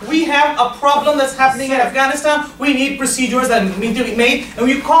what, we have a problem that's happening in Afghanistan, we need procedures that need to be made, and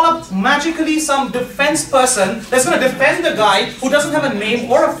we call up magically some defense person that's going to defend the guy who doesn't have a name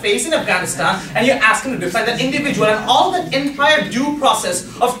or a face in Afghanistan, and you ask him to defend that individual, and all that entire due process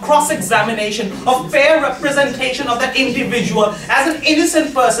of cross-examination, of fair representation of that individual as an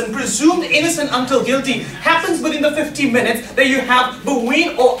innocent person, presumed innocent until guilty, happens within the 50 minutes that you have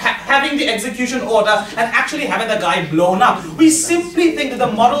between having the execution order and actually having the guy blown up. We simply think that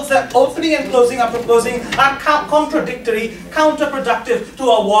the models that opening and closing are proposing are contradictory, counterproductive to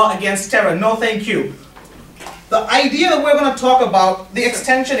a war against terror. No, thank you. The idea that we're going to talk about, the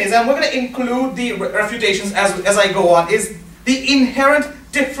extension is, and we're going to include the refutations as I go on, is the inherent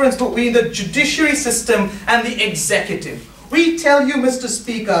difference between the judiciary system and the executive. We tell you, Mr.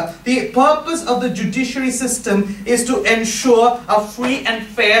 Speaker, the purpose of the judiciary system is to ensure a free and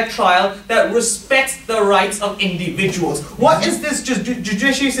fair trial that respects the rights of individuals. What is this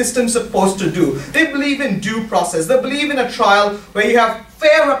judiciary system supposed to do? They believe in due process. They believe in a trial where you have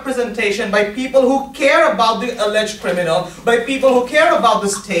fair representation by people who care about the alleged criminal, by people who care about the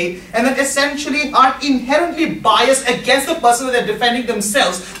state, and that essentially are inherently biased against the person that they're defending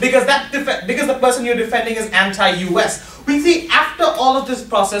themselves because the person you're defending is anti-US. We see after all of this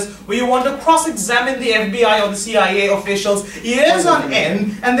process where you want to cross-examine the FBI or the CIA officials years on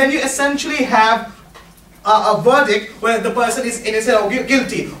end, and then you essentially have a verdict where the person is innocent or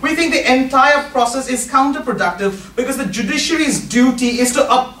guilty. We think the entire process is counterproductive because the judiciary's duty is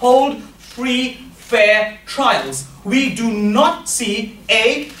to uphold free, fair trials. We do not see,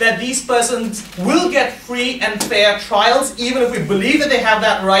 A, that these persons will get free and fair trials, even if we believe that they have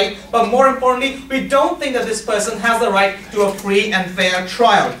that right, but more importantly, we don't think that this person has the right to a free and fair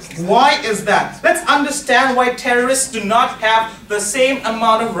trial. Why is that? Let's understand why terrorists do not have the same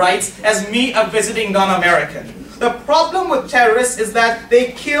amount of rights as me, a visiting non-American. The problem with terrorists is that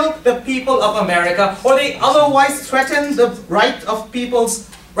they kill the people of America, or they otherwise threaten the right of people's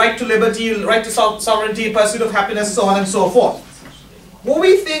right to liberty, right to sovereignty, pursuit of happiness, so on and so forth. What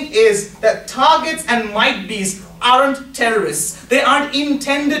we think is that targets and might-be's aren't terrorists. They aren't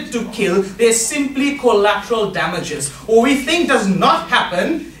intended to kill, they're simply collateral damages. What we think does not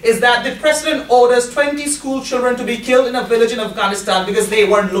happen is that the president orders 20 school children to be killed in a village in Afghanistan because they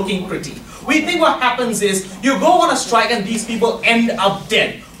weren't looking pretty. We think what happens is you go on a strike and these people end up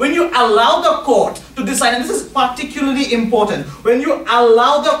dead. When you allow the court to decide, and this is particularly important, when you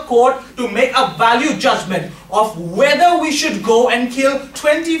allow the court to make a value judgment of whether we should go and kill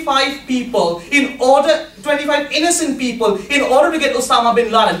 25 people in order, 25 innocent people in order to get Osama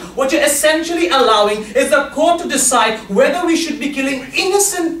bin Laden, what you're essentially allowing is the court to decide whether we should be killing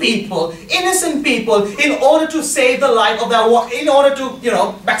innocent people in order to save the life of that war, in order to,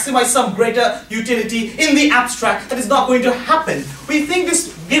 maximize some greater utility in the abstract. That is not going to happen. We think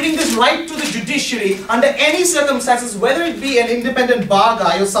this, giving this right to the judiciary under any circumstances, whether it be an independent bar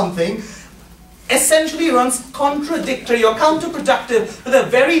guy or something, essentially runs contradictory or counterproductive to the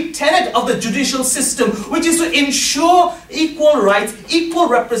very tenet of the judicial system, which is to ensure equal rights, equal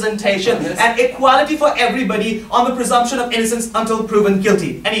representation, and equality for everybody on the presumption of innocence until proven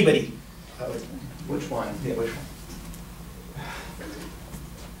guilty. Anybody? Which one? Yeah, which one?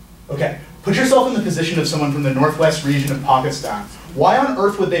 Okay, put yourself in the position of someone from the northwest region of Pakistan. Why on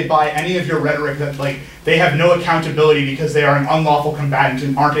earth would they buy any of your rhetoric that, they have no accountability because they are an unlawful combatant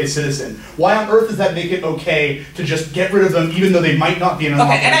and aren't a citizen? Why on earth does that make it okay to just get rid of them even though they might not be an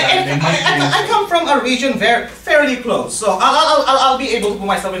unlawful combatant? I come from a region fairly close, so I'll be able to put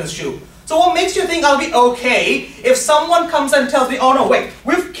myself in his shoe. So what makes you think I'll be okay if someone comes and tells me, oh no, wait,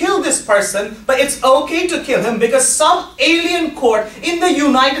 we've killed this person, but it's okay to kill him because some alien court in the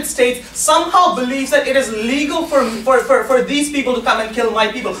United States somehow believes that it is legal for these people to come and kill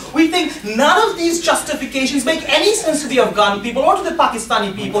my people. We think none of these justifications make any sense to the Afghan people or to the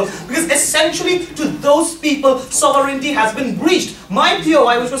Pakistani people because essentially to those people sovereignty has been breached. My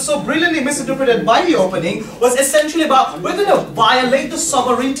POI, which was so brilliantly misinterpreted by the opening, was essentially about we're going to violate the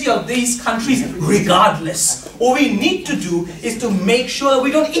sovereignty of these countries regardless. What we need to do is to make sure that we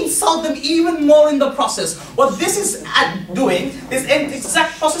don't insult them even more in the process. What this is doing, this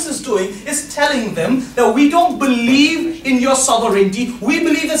exact process is doing, is telling them that we don't believe in your sovereignty. We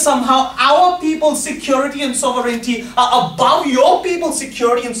believe that somehow our people's security and sovereignty are above your people's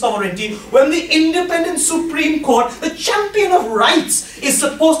security and sovereignty, when the independent Supreme Court, the champion of rights, is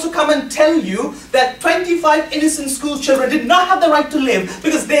supposed to come and tell you that 25 innocent school children did not have the right to live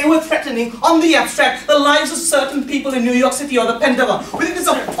because they were threatening, on the abstract, the lives of certain people in New York City or the Pentagon. We think it's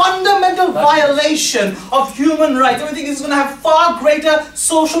a fundamental violation of human rights, and we think it's going to have far greater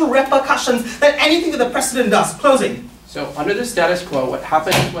social repercussions than anything that the President does. Closing. So under the status quo, what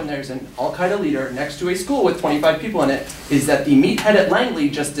happens when there's an Al-Qaeda leader next to a school with 25 people in it is that the meathead at Langley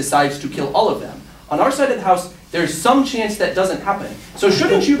just decides to kill all of them. On our side of the house, there's some chance that doesn't happen. So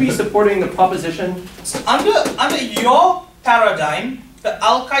shouldn't you be supporting the proposition? So under your paradigm, the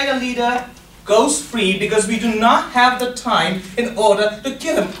Al-Qaeda leader goes free because we do not have the time in order to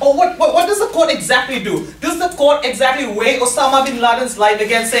kill him. Or what does the court exactly do? Does the court exactly weigh Osama bin Laden's life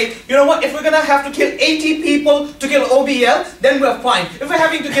again, say, you know what, if we're going to have to kill 80 people to kill OBL, then we're fine. If we're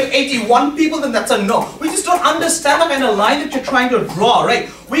having to kill 81 people, then that's a no. We just don't understand the kind of line that you're trying to draw,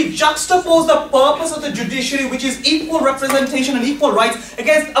 right? We juxtapose the purpose of the judiciary, which is equal representation and equal rights,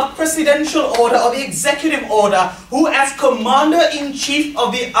 against a presidential order or the executive order, who as commander-in-chief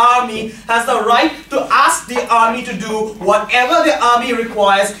of the army has the right to ask the army to do whatever the army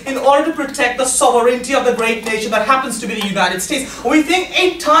requires in order to protect the sovereignty of the great nation that happens to be the United States. We think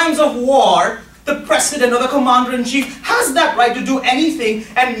in times of war, the president or the commander-in-chief has that right to do anything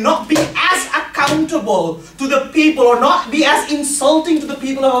and not be as accountable to the people, or not be as insulting to the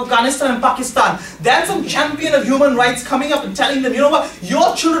people of Afghanistan and Pakistan. Then some champion of human rights coming up and telling them, you know what,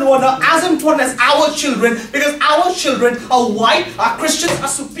 your children were not as important as our children because our children are white, our Christians are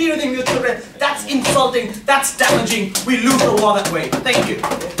superior than your children. That's insulting, that's damaging. We lose the war that way. Thank you.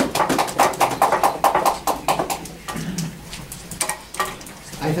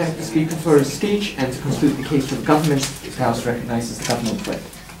 I thank the Speaker for his speech, and to conclude the case for the government, the House recognises the government whip.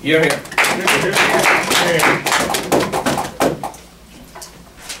 You're here.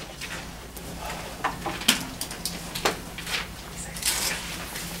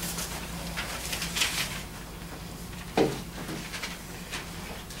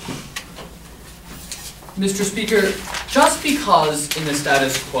 Mr. Speaker, just because in the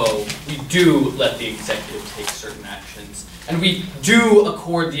status quo we do let the executive take certain actions, and we do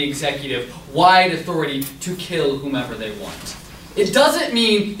accord the executive wide authority to kill whomever they want, it doesn't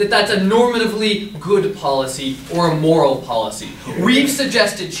mean that that's a normatively good policy or a moral policy. We've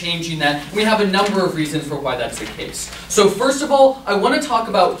suggested changing that, and we have a number of reasons for why that's the case. So first of all, I want to talk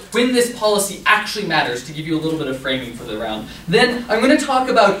about when this policy actually matters, to give you a little bit of framing for the round. Then I'm going to talk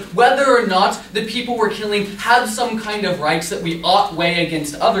about whether or not the people we're killing have some kind of rights that we ought weigh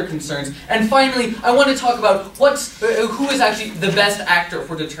against other concerns. And finally, I want to talk about who is actually the best actor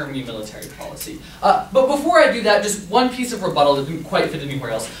for determining military policy. But before I do that, just one piece of rebuttal that didn't quite fit anywhere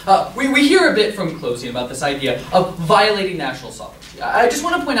else. We hear a bit from closing about this idea of violating national sovereignty. I just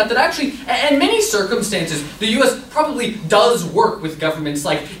want to point out that actually, in many circumstances, the US probably does work with governments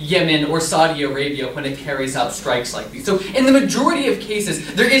like Yemen or Saudi Arabia when it carries out strikes like these. So in the majority of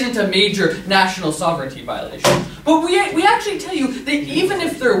cases, there isn't a major national sovereignty violation. But we actually tell you that even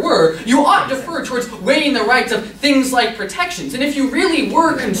if there were, you ought to defer towards weighing the rights of things like protections. And if you really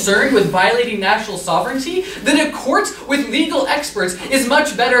were concerned with violating national sovereignty, then a court with legal experts is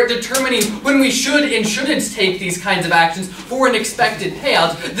much better at determining when we should and shouldn't take these kinds of actions for an expected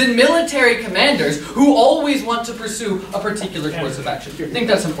payout than military commanders who always want to pursue a particular course of action. I think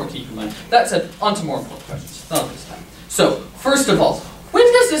that's important to keep in mind. That said, on to more important questions. Not this time. So, first of all, when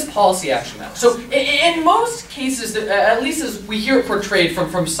does this policy actually matter? So, in most cases, at least as we hear it portrayed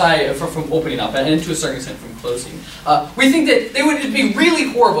from opening up and to a certain extent from closing, we think that it would be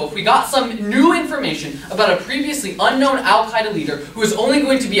really horrible if we got some new information about a previously unknown Al-Qaeda leader who is only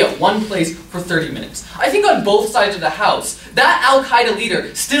going to be at one place for 30 minutes. I think on both sides of the house, that Al-Qaeda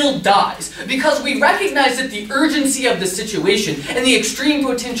leader still dies because we recognize that the urgency of the situation and the extreme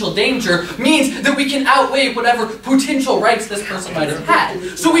potential danger means that we can outweigh whatever potential rights this person might have had.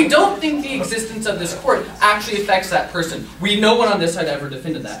 So we don't think the existence of this court actually affects that person. No one on this side ever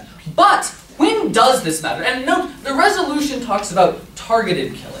defended that. But when does this matter? And note, the resolution talks about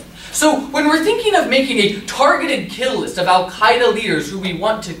targeted killing. So when we're thinking of making a targeted kill list of Al-Qaeda leaders who we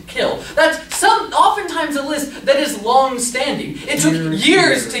want to kill, that's oftentimes a list that is long-standing. It took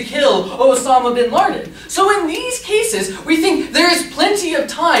years to kill Osama bin Laden. So in these cases, we think there is plenty of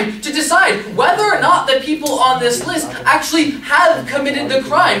time to decide whether or not the people on this list actually have committed the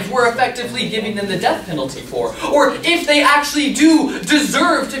crimes we're effectively giving them the death penalty for, or if they actually do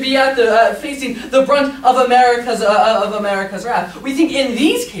deserve to be at the facing the brunt of America's wrath. We think in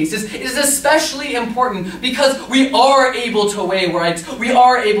these cases it is especially important because we are able to weigh rights, we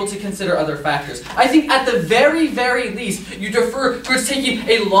are able to consider other factors. I think at the very, very least, you defer towards taking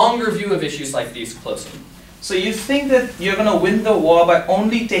a longer view of issues like these closely. So you think that you're going to win the war by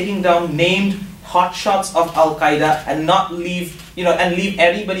only taking down named hotshots of Al-Qaeda and not leave, and leave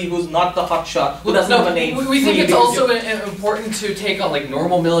anybody who's not the hotshot, who doesn't have a name. We think it's also important to take on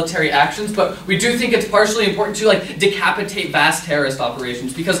normal military actions, but we do think it's partially important to decapitate vast terrorist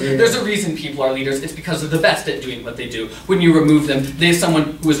operations because there's a reason people are leaders. It's because they're the best at doing what they do. When you remove them,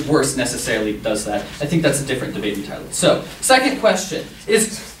 someone who is worse necessarily does that. I think that's a different debate entirely. So, second question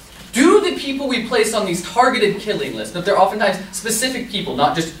is, do the people we place on these targeted killing lists, that they're oftentimes specific people,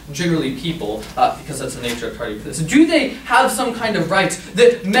 not just generally people, because that's the nature of targeting this, do they have some kind of rights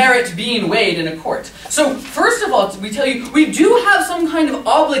that merit being weighed in a court? So, first of all, we tell you, we do have some kind of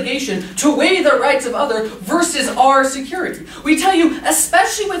obligation to weigh the rights of others versus our security. We tell you,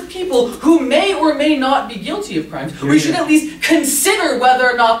 especially with people who may or may not be guilty of crimes, we should at least consider whether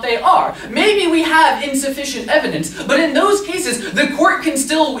or not they are. Maybe we have insufficient evidence, but in those cases, the court can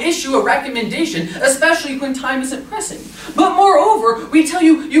still issue a recommendation, especially when time isn't pressing. But moreover, we tell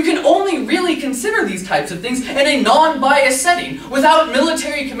you, you can only really consider these types of things in a non-biased setting, without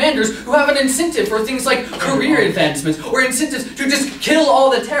military commanders who have an incentive for things like career advancements, or incentives to just kill all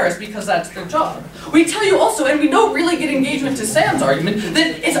the terrorists because that's their job. We tell you also, and we don't really get engagement to Sam's argument,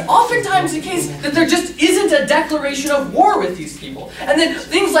 that it's oftentimes the case that there just isn't a declaration of war with these people. And that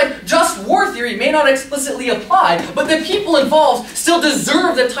things like just war theory may not explicitly apply, but the people involved still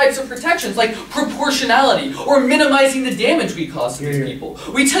deserve the types of protections like proportionality or minimizing the damage we cause to these people.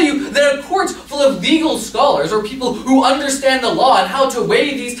 We tell you that a court full of legal scholars or people who understand the law and how to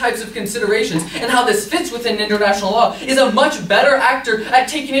weigh these types of considerations and how this fits within international law is a much better actor at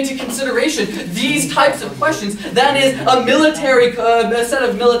taking into consideration these types of questions than is a set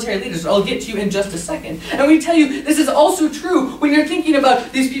of military leaders. I'll get to you in just a second. And we tell you this is also true when you're thinking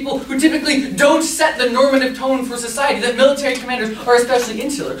about these people who typically don't set the normative tone for society, that military commanders are especially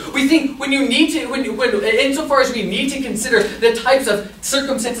insular. We think when you need to, insofar as we need to consider the types of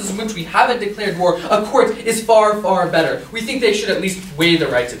circumstances in which we haven't declared war, a court is far, far better. We think they should at least weigh the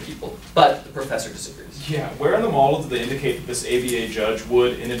rights of people. But the professor disagrees. Yeah, where in the model do they indicate that this ABA judge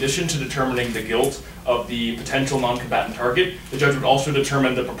would, in addition to determining the guilt of the potential non-combatant target, the judge would also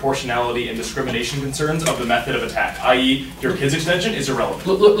determine the proportionality and discrimination concerns of the method of attack, i.e. your kid's extension is irrelevant.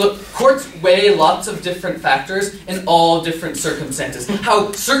 Look, courts weigh lots of different factors in all different circumstances.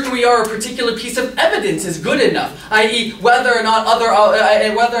 How certain we are a particular piece of evidence is good enough, i.e. whether or not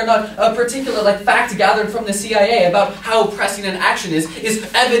a particular fact gathered from the CIA about how pressing an action is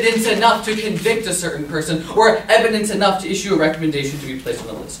evidence enough to convict a certain person, or evidence enough to issue a recommendation to be placed on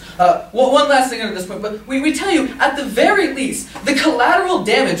the list. One last thing on this point, but we tell you, at the very least, the collateral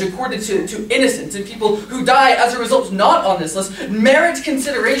damage accorded to innocents and people who die as a result not on this list merits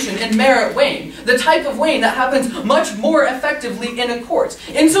consideration and merit weighing, the type of weighing that happens much more effectively in a court.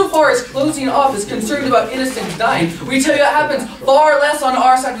 Insofar as closing off is concerned about innocents dying, we tell you it happens far less on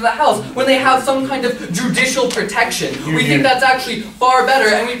our side of the house when they have some kind of judicial protection. We think that's actually far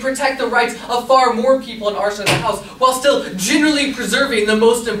better, and we protect the rights of far more people on our side of the house while still generally preserving the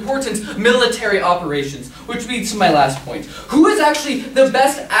most important military operations. Which leads to my last point. Who is actually the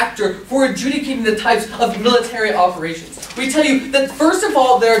best actor for adjudicating the types of military operations? We tell you that first of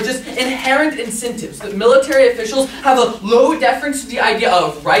all, there are just inherent incentives, that military officials have a low deference to the idea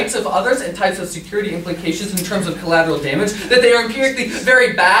of rights of others and types of security implications in terms of collateral damage, that they are empirically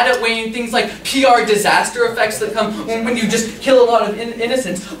very bad at weighing things like PR disaster effects that come when you just kill a lot of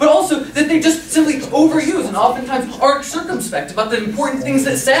innocents, but also that they just simply overuse and oftentimes aren't circumspect about the important things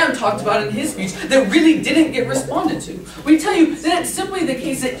that Sam talked about in his speech that really didn't get responded to. We tell you that it's simply the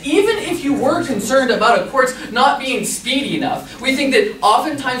case that even if you were concerned about a court not being speedy enough, we think that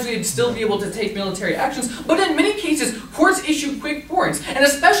oftentimes we'd still be able to take military actions, but in many cases, courts issue quick warrants, and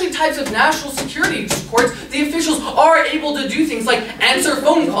especially types of national security courts, the officials are able to do things like answer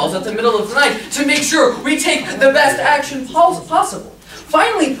phone calls at the middle of the night to make sure we take the best action possible.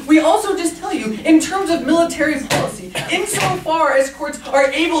 Finally, we also just tell you, in terms of military policy, insofar as courts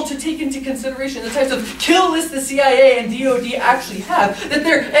are able to take into consideration the types of kill lists the CIA and DoD actually have, that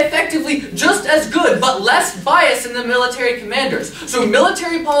they're effectively just as good, but less biased than the military commanders. So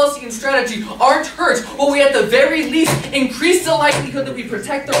military policy and strategy aren't hurt, but we at the very least increase the likelihood that we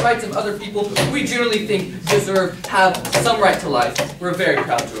protect the rights of other people who we generally think have some right to life. We're very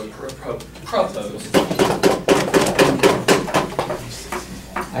proud to propose.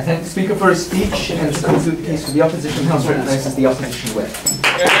 I thank the Speaker for his speech, and to conclude the case for the opposition, House recognizes the opposition whip.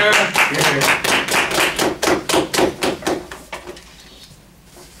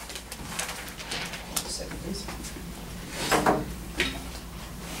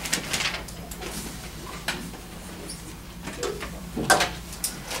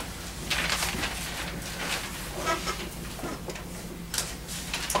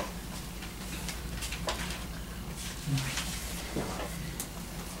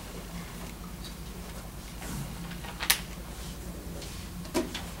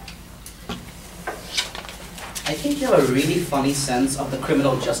 I think you have a really funny sense of the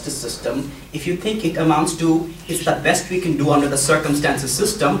criminal justice system if you think it amounts to it's the best we can do under the circumstances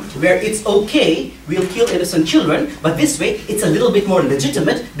system, where it's okay, we'll kill innocent children, but this way it's a little bit more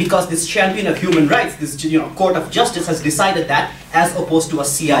legitimate because this champion of human rights, this court of justice has decided that, as opposed to a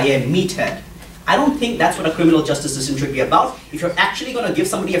CIA meathead. I don't think that's what a criminal justice system should be about. If you're actually going to give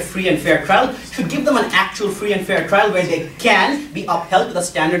somebody a free and fair trial, you should give them an actual free and fair trial where they can be upheld to the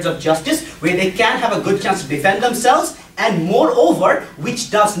standards of justice, where they can have a good chance to defend themselves, and moreover,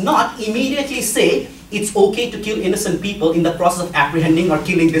 which does not immediately say it's okay to kill innocent people in the process of apprehending or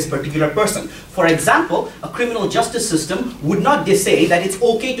killing this particular person. For example, a criminal justice system would not say that it's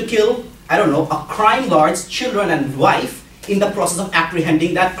okay to kill, I don't know, a crime lord's children and wife in the process of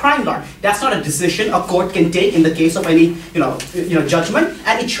apprehending that crime lord. That's not a decision a court can take in the case of any judgment,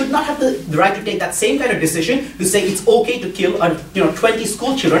 and it should not have the right to take that same kind of decision to say it's okay to kill 20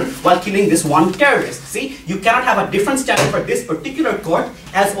 school children while killing this one terrorist. See, you cannot have a different standard for this particular court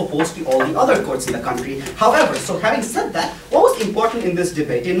as opposed to all the other courts in the country. However, so having said that, what was important in this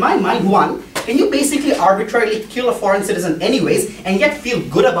debate? In my mind, one, can you basically arbitrarily kill a foreign citizen anyways and yet feel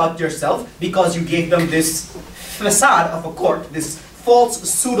good about yourself because you gave them this facade of a court, this false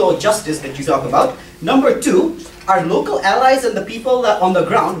pseudo-justice that you talk about? Number two, are local allies and the people on the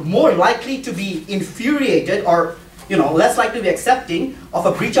ground more likely to be infuriated or less likely to be accepting of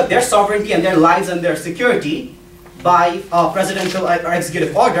a breach of their sovereignty and their lives and their security by a presidential or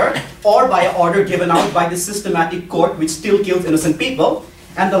executive order, or by an order given out by the systematic court which still kills innocent people?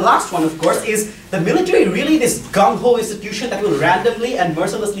 And the last one, of course, is the military really this gung-ho institution that will randomly and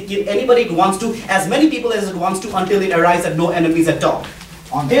mercilessly kill anybody it wants to, as many people as it wants to, until it arrives at no enemies at all?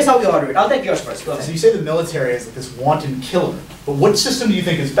 Here's how we order it. I'll take yours first. Go ahead. So you say the military is like this wanton killer, but what system do you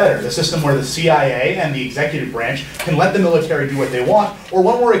think is better? The system where the CIA and the executive branch can let the military do what they want, or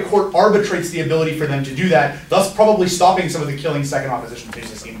one where a court arbitrates the ability for them to do that, thus probably stopping some of the killing second opposition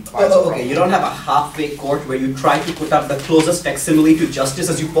cases? Okay, you don't have a halfway court where you try to put up the closest facsimile to justice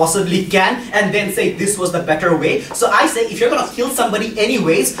as you possibly can and then say this was the better way. So I say, if you're going to kill somebody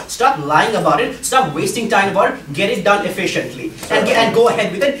anyways, stop lying about it, stop wasting time about it, get it done efficiently, and go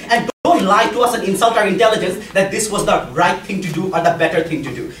ahead with it, and don't lie to us and insult our intelligence that this was the right thing to do or the better thing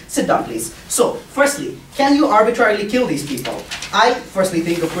to do. Sit down, please. So, firstly, can you arbitrarily kill these people? I firstly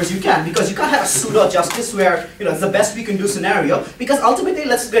think, of course, you can, because you can't have a pseudo-justice where, it's the best we can do scenario, because ultimately,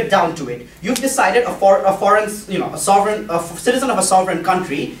 let's get down to it. You've decided a citizen of a sovereign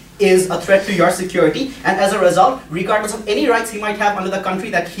country is a threat to your security, and as a result, regardless of any rights he might have under the country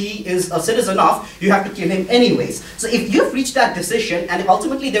that he is a citizen of, you have to kill him anyways. So if you've reached that decision, and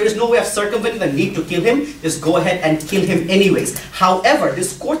ultimately there is no way of circumventing the need to kill him, just go ahead and kill him anyways. However,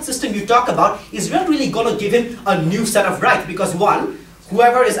 this court system you talk about is not really going to give him a new set of rights, because one,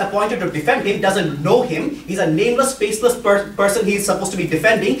 whoever is appointed to defend him doesn't know him. He's a nameless, faceless person he's supposed to be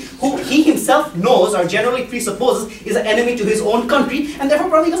defending, who he himself knows or generally presupposes is an enemy to his own country, and therefore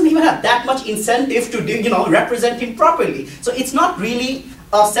probably doesn't even have that much incentive to represent him properly. So it's not really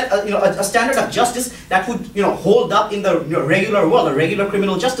a standard of justice that would hold up in the regular world, a regular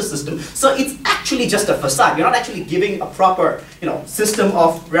criminal justice system. So it's actually just a facade. You're not actually giving a proper system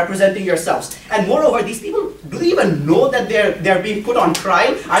of representing yourselves. And moreover, these people, do they even know that they're being put on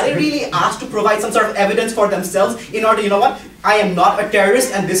trial? Are they really asked to provide some sort of evidence for themselves in order, I am not a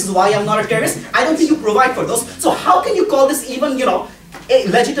terrorist and this is why I'm not a terrorist? I don't think you provide for those. So how can you call this even,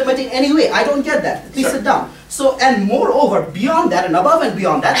 legitimate in any way? I don't get that. Please sit down. So, and moreover, beyond that and above and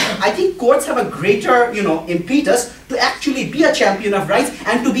beyond that, I think courts have a greater, impetus to actually be a champion of rights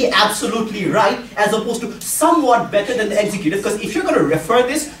and to be absolutely right, as opposed to somewhat better than the executive. Because if you're going to refer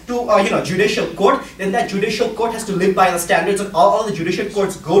this to judicial court, then that judicial court has to live by the standards of all the judicial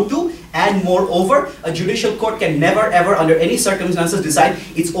courts go to, and moreover, a judicial court can never ever under any circumstances decide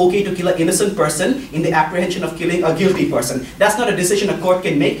it's okay to kill an innocent person in the apprehension of killing a guilty person. That's not a decision a court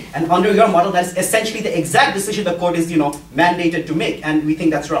can make, and under your model that's essentially the exact decision the court is mandated to make, and we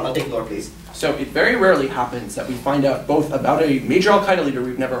think that's wrong. I'll take the floor, please. So it very rarely happens that we find out both about a major al-Qaeda leader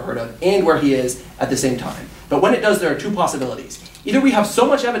we've never heard of and where he is at the same time. But when it does, there are two possibilities. Either we have so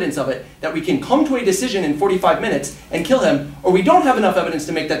much evidence of it that we can come to a decision in 45 minutes and kill him, or we don't have enough evidence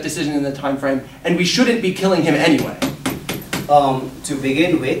to make that decision in the time frame, and we shouldn't be killing him anyway. To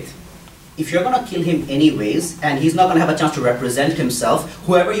begin with, if you're going to kill him anyways, and he's not going to have a chance to represent himself,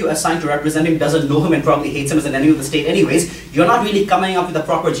 whoever you assign to represent him doesn't know him and probably hates him as an enemy of the state anyways, you're not really coming up with a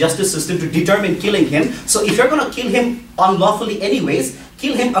proper justice system to determine killing him. So if you're going to kill him unlawfully anyways,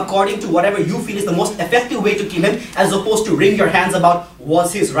 kill him according to whatever you feel is the most effective way to kill him, as opposed to wring your hands about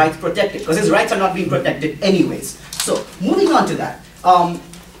was his rights protected, because his rights are not being protected anyways. So moving on to that.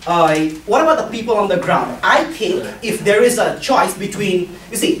 What about the people on the ground? I think if there is a choice between,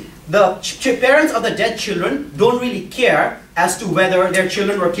 you see, the parents of the dead children don't really care as to whether their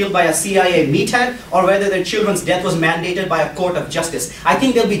children were killed by a CIA meathead or whether their children's death was mandated by a court of justice. I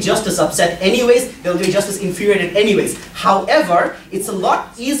think they'll be just as upset anyways, they'll be just as infuriated anyways. However, it's a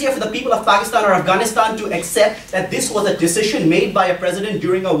lot easier for the people of Pakistan or Afghanistan to accept that this was a decision made by a president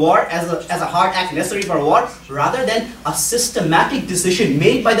during a war as a hard act necessary for a war, rather than a systematic decision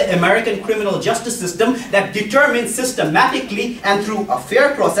made by the American criminal justice system that determined systematically and through a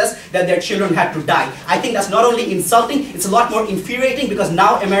fair process that their children had to die. I think that's not only insulting, it's a lot more infuriating, because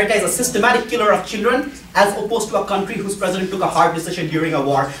now America is a systematic killer of children as opposed to a country whose president took a hard decision during a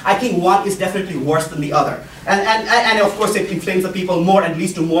war. I think one is definitely worse than the other. And of course it inflames the people more and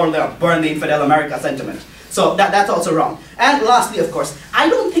leads to more burn the infidel America sentiment. So that's also wrong. And lastly, of course, I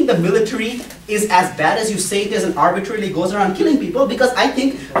don't think the military is as bad as you say it is and arbitrarily goes around killing people, because I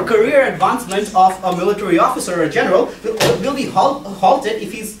think a career advancement of a military officer or a general will be halted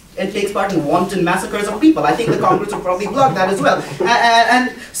if he's and takes part in wanton massacres of people. I think the Congress will probably block that as well. And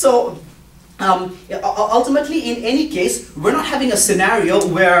so, ultimately, in any case, we're not having a scenario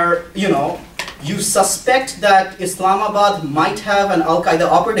where, you suspect that Islamabad might have an al-Qaeda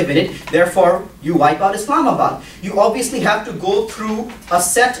operative in it, therefore you wipe out Islamabad. You obviously have to go through a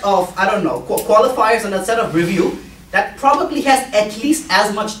set of, qualifiers and a set of review that probably has at least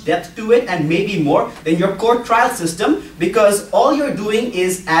as much depth to it and maybe more than your court trial system, because all you're doing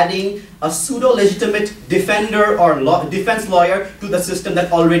is adding a pseudo-legitimate defender or defense lawyer to the system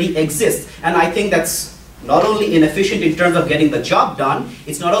that already exists. And I think that's not only inefficient in terms of getting the job done,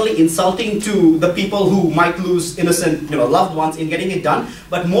 it's not only insulting to the people who might lose innocent loved ones in getting it done,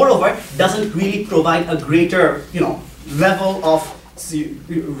 but moreover doesn't really provide a greater level of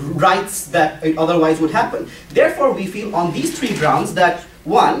rights that otherwise would happen. Therefore, we feel on these three grounds that,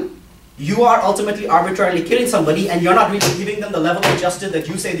 one, you are ultimately arbitrarily killing somebody and you're not really giving them the level of justice that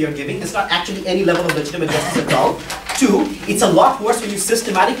you say they're giving. It's not actually any level of legitimate justice at all. Two, it's a lot worse when you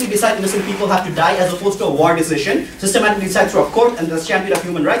systematically decide innocent people have to die as opposed to a war decision, systematically decide through a court and the champion of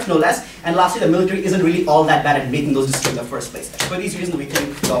human rights, no less. And lastly, the military isn't really all that bad at making those decisions in the first place. For these reasons, we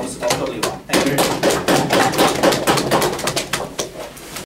think the law was totally wrong. Thank you very much.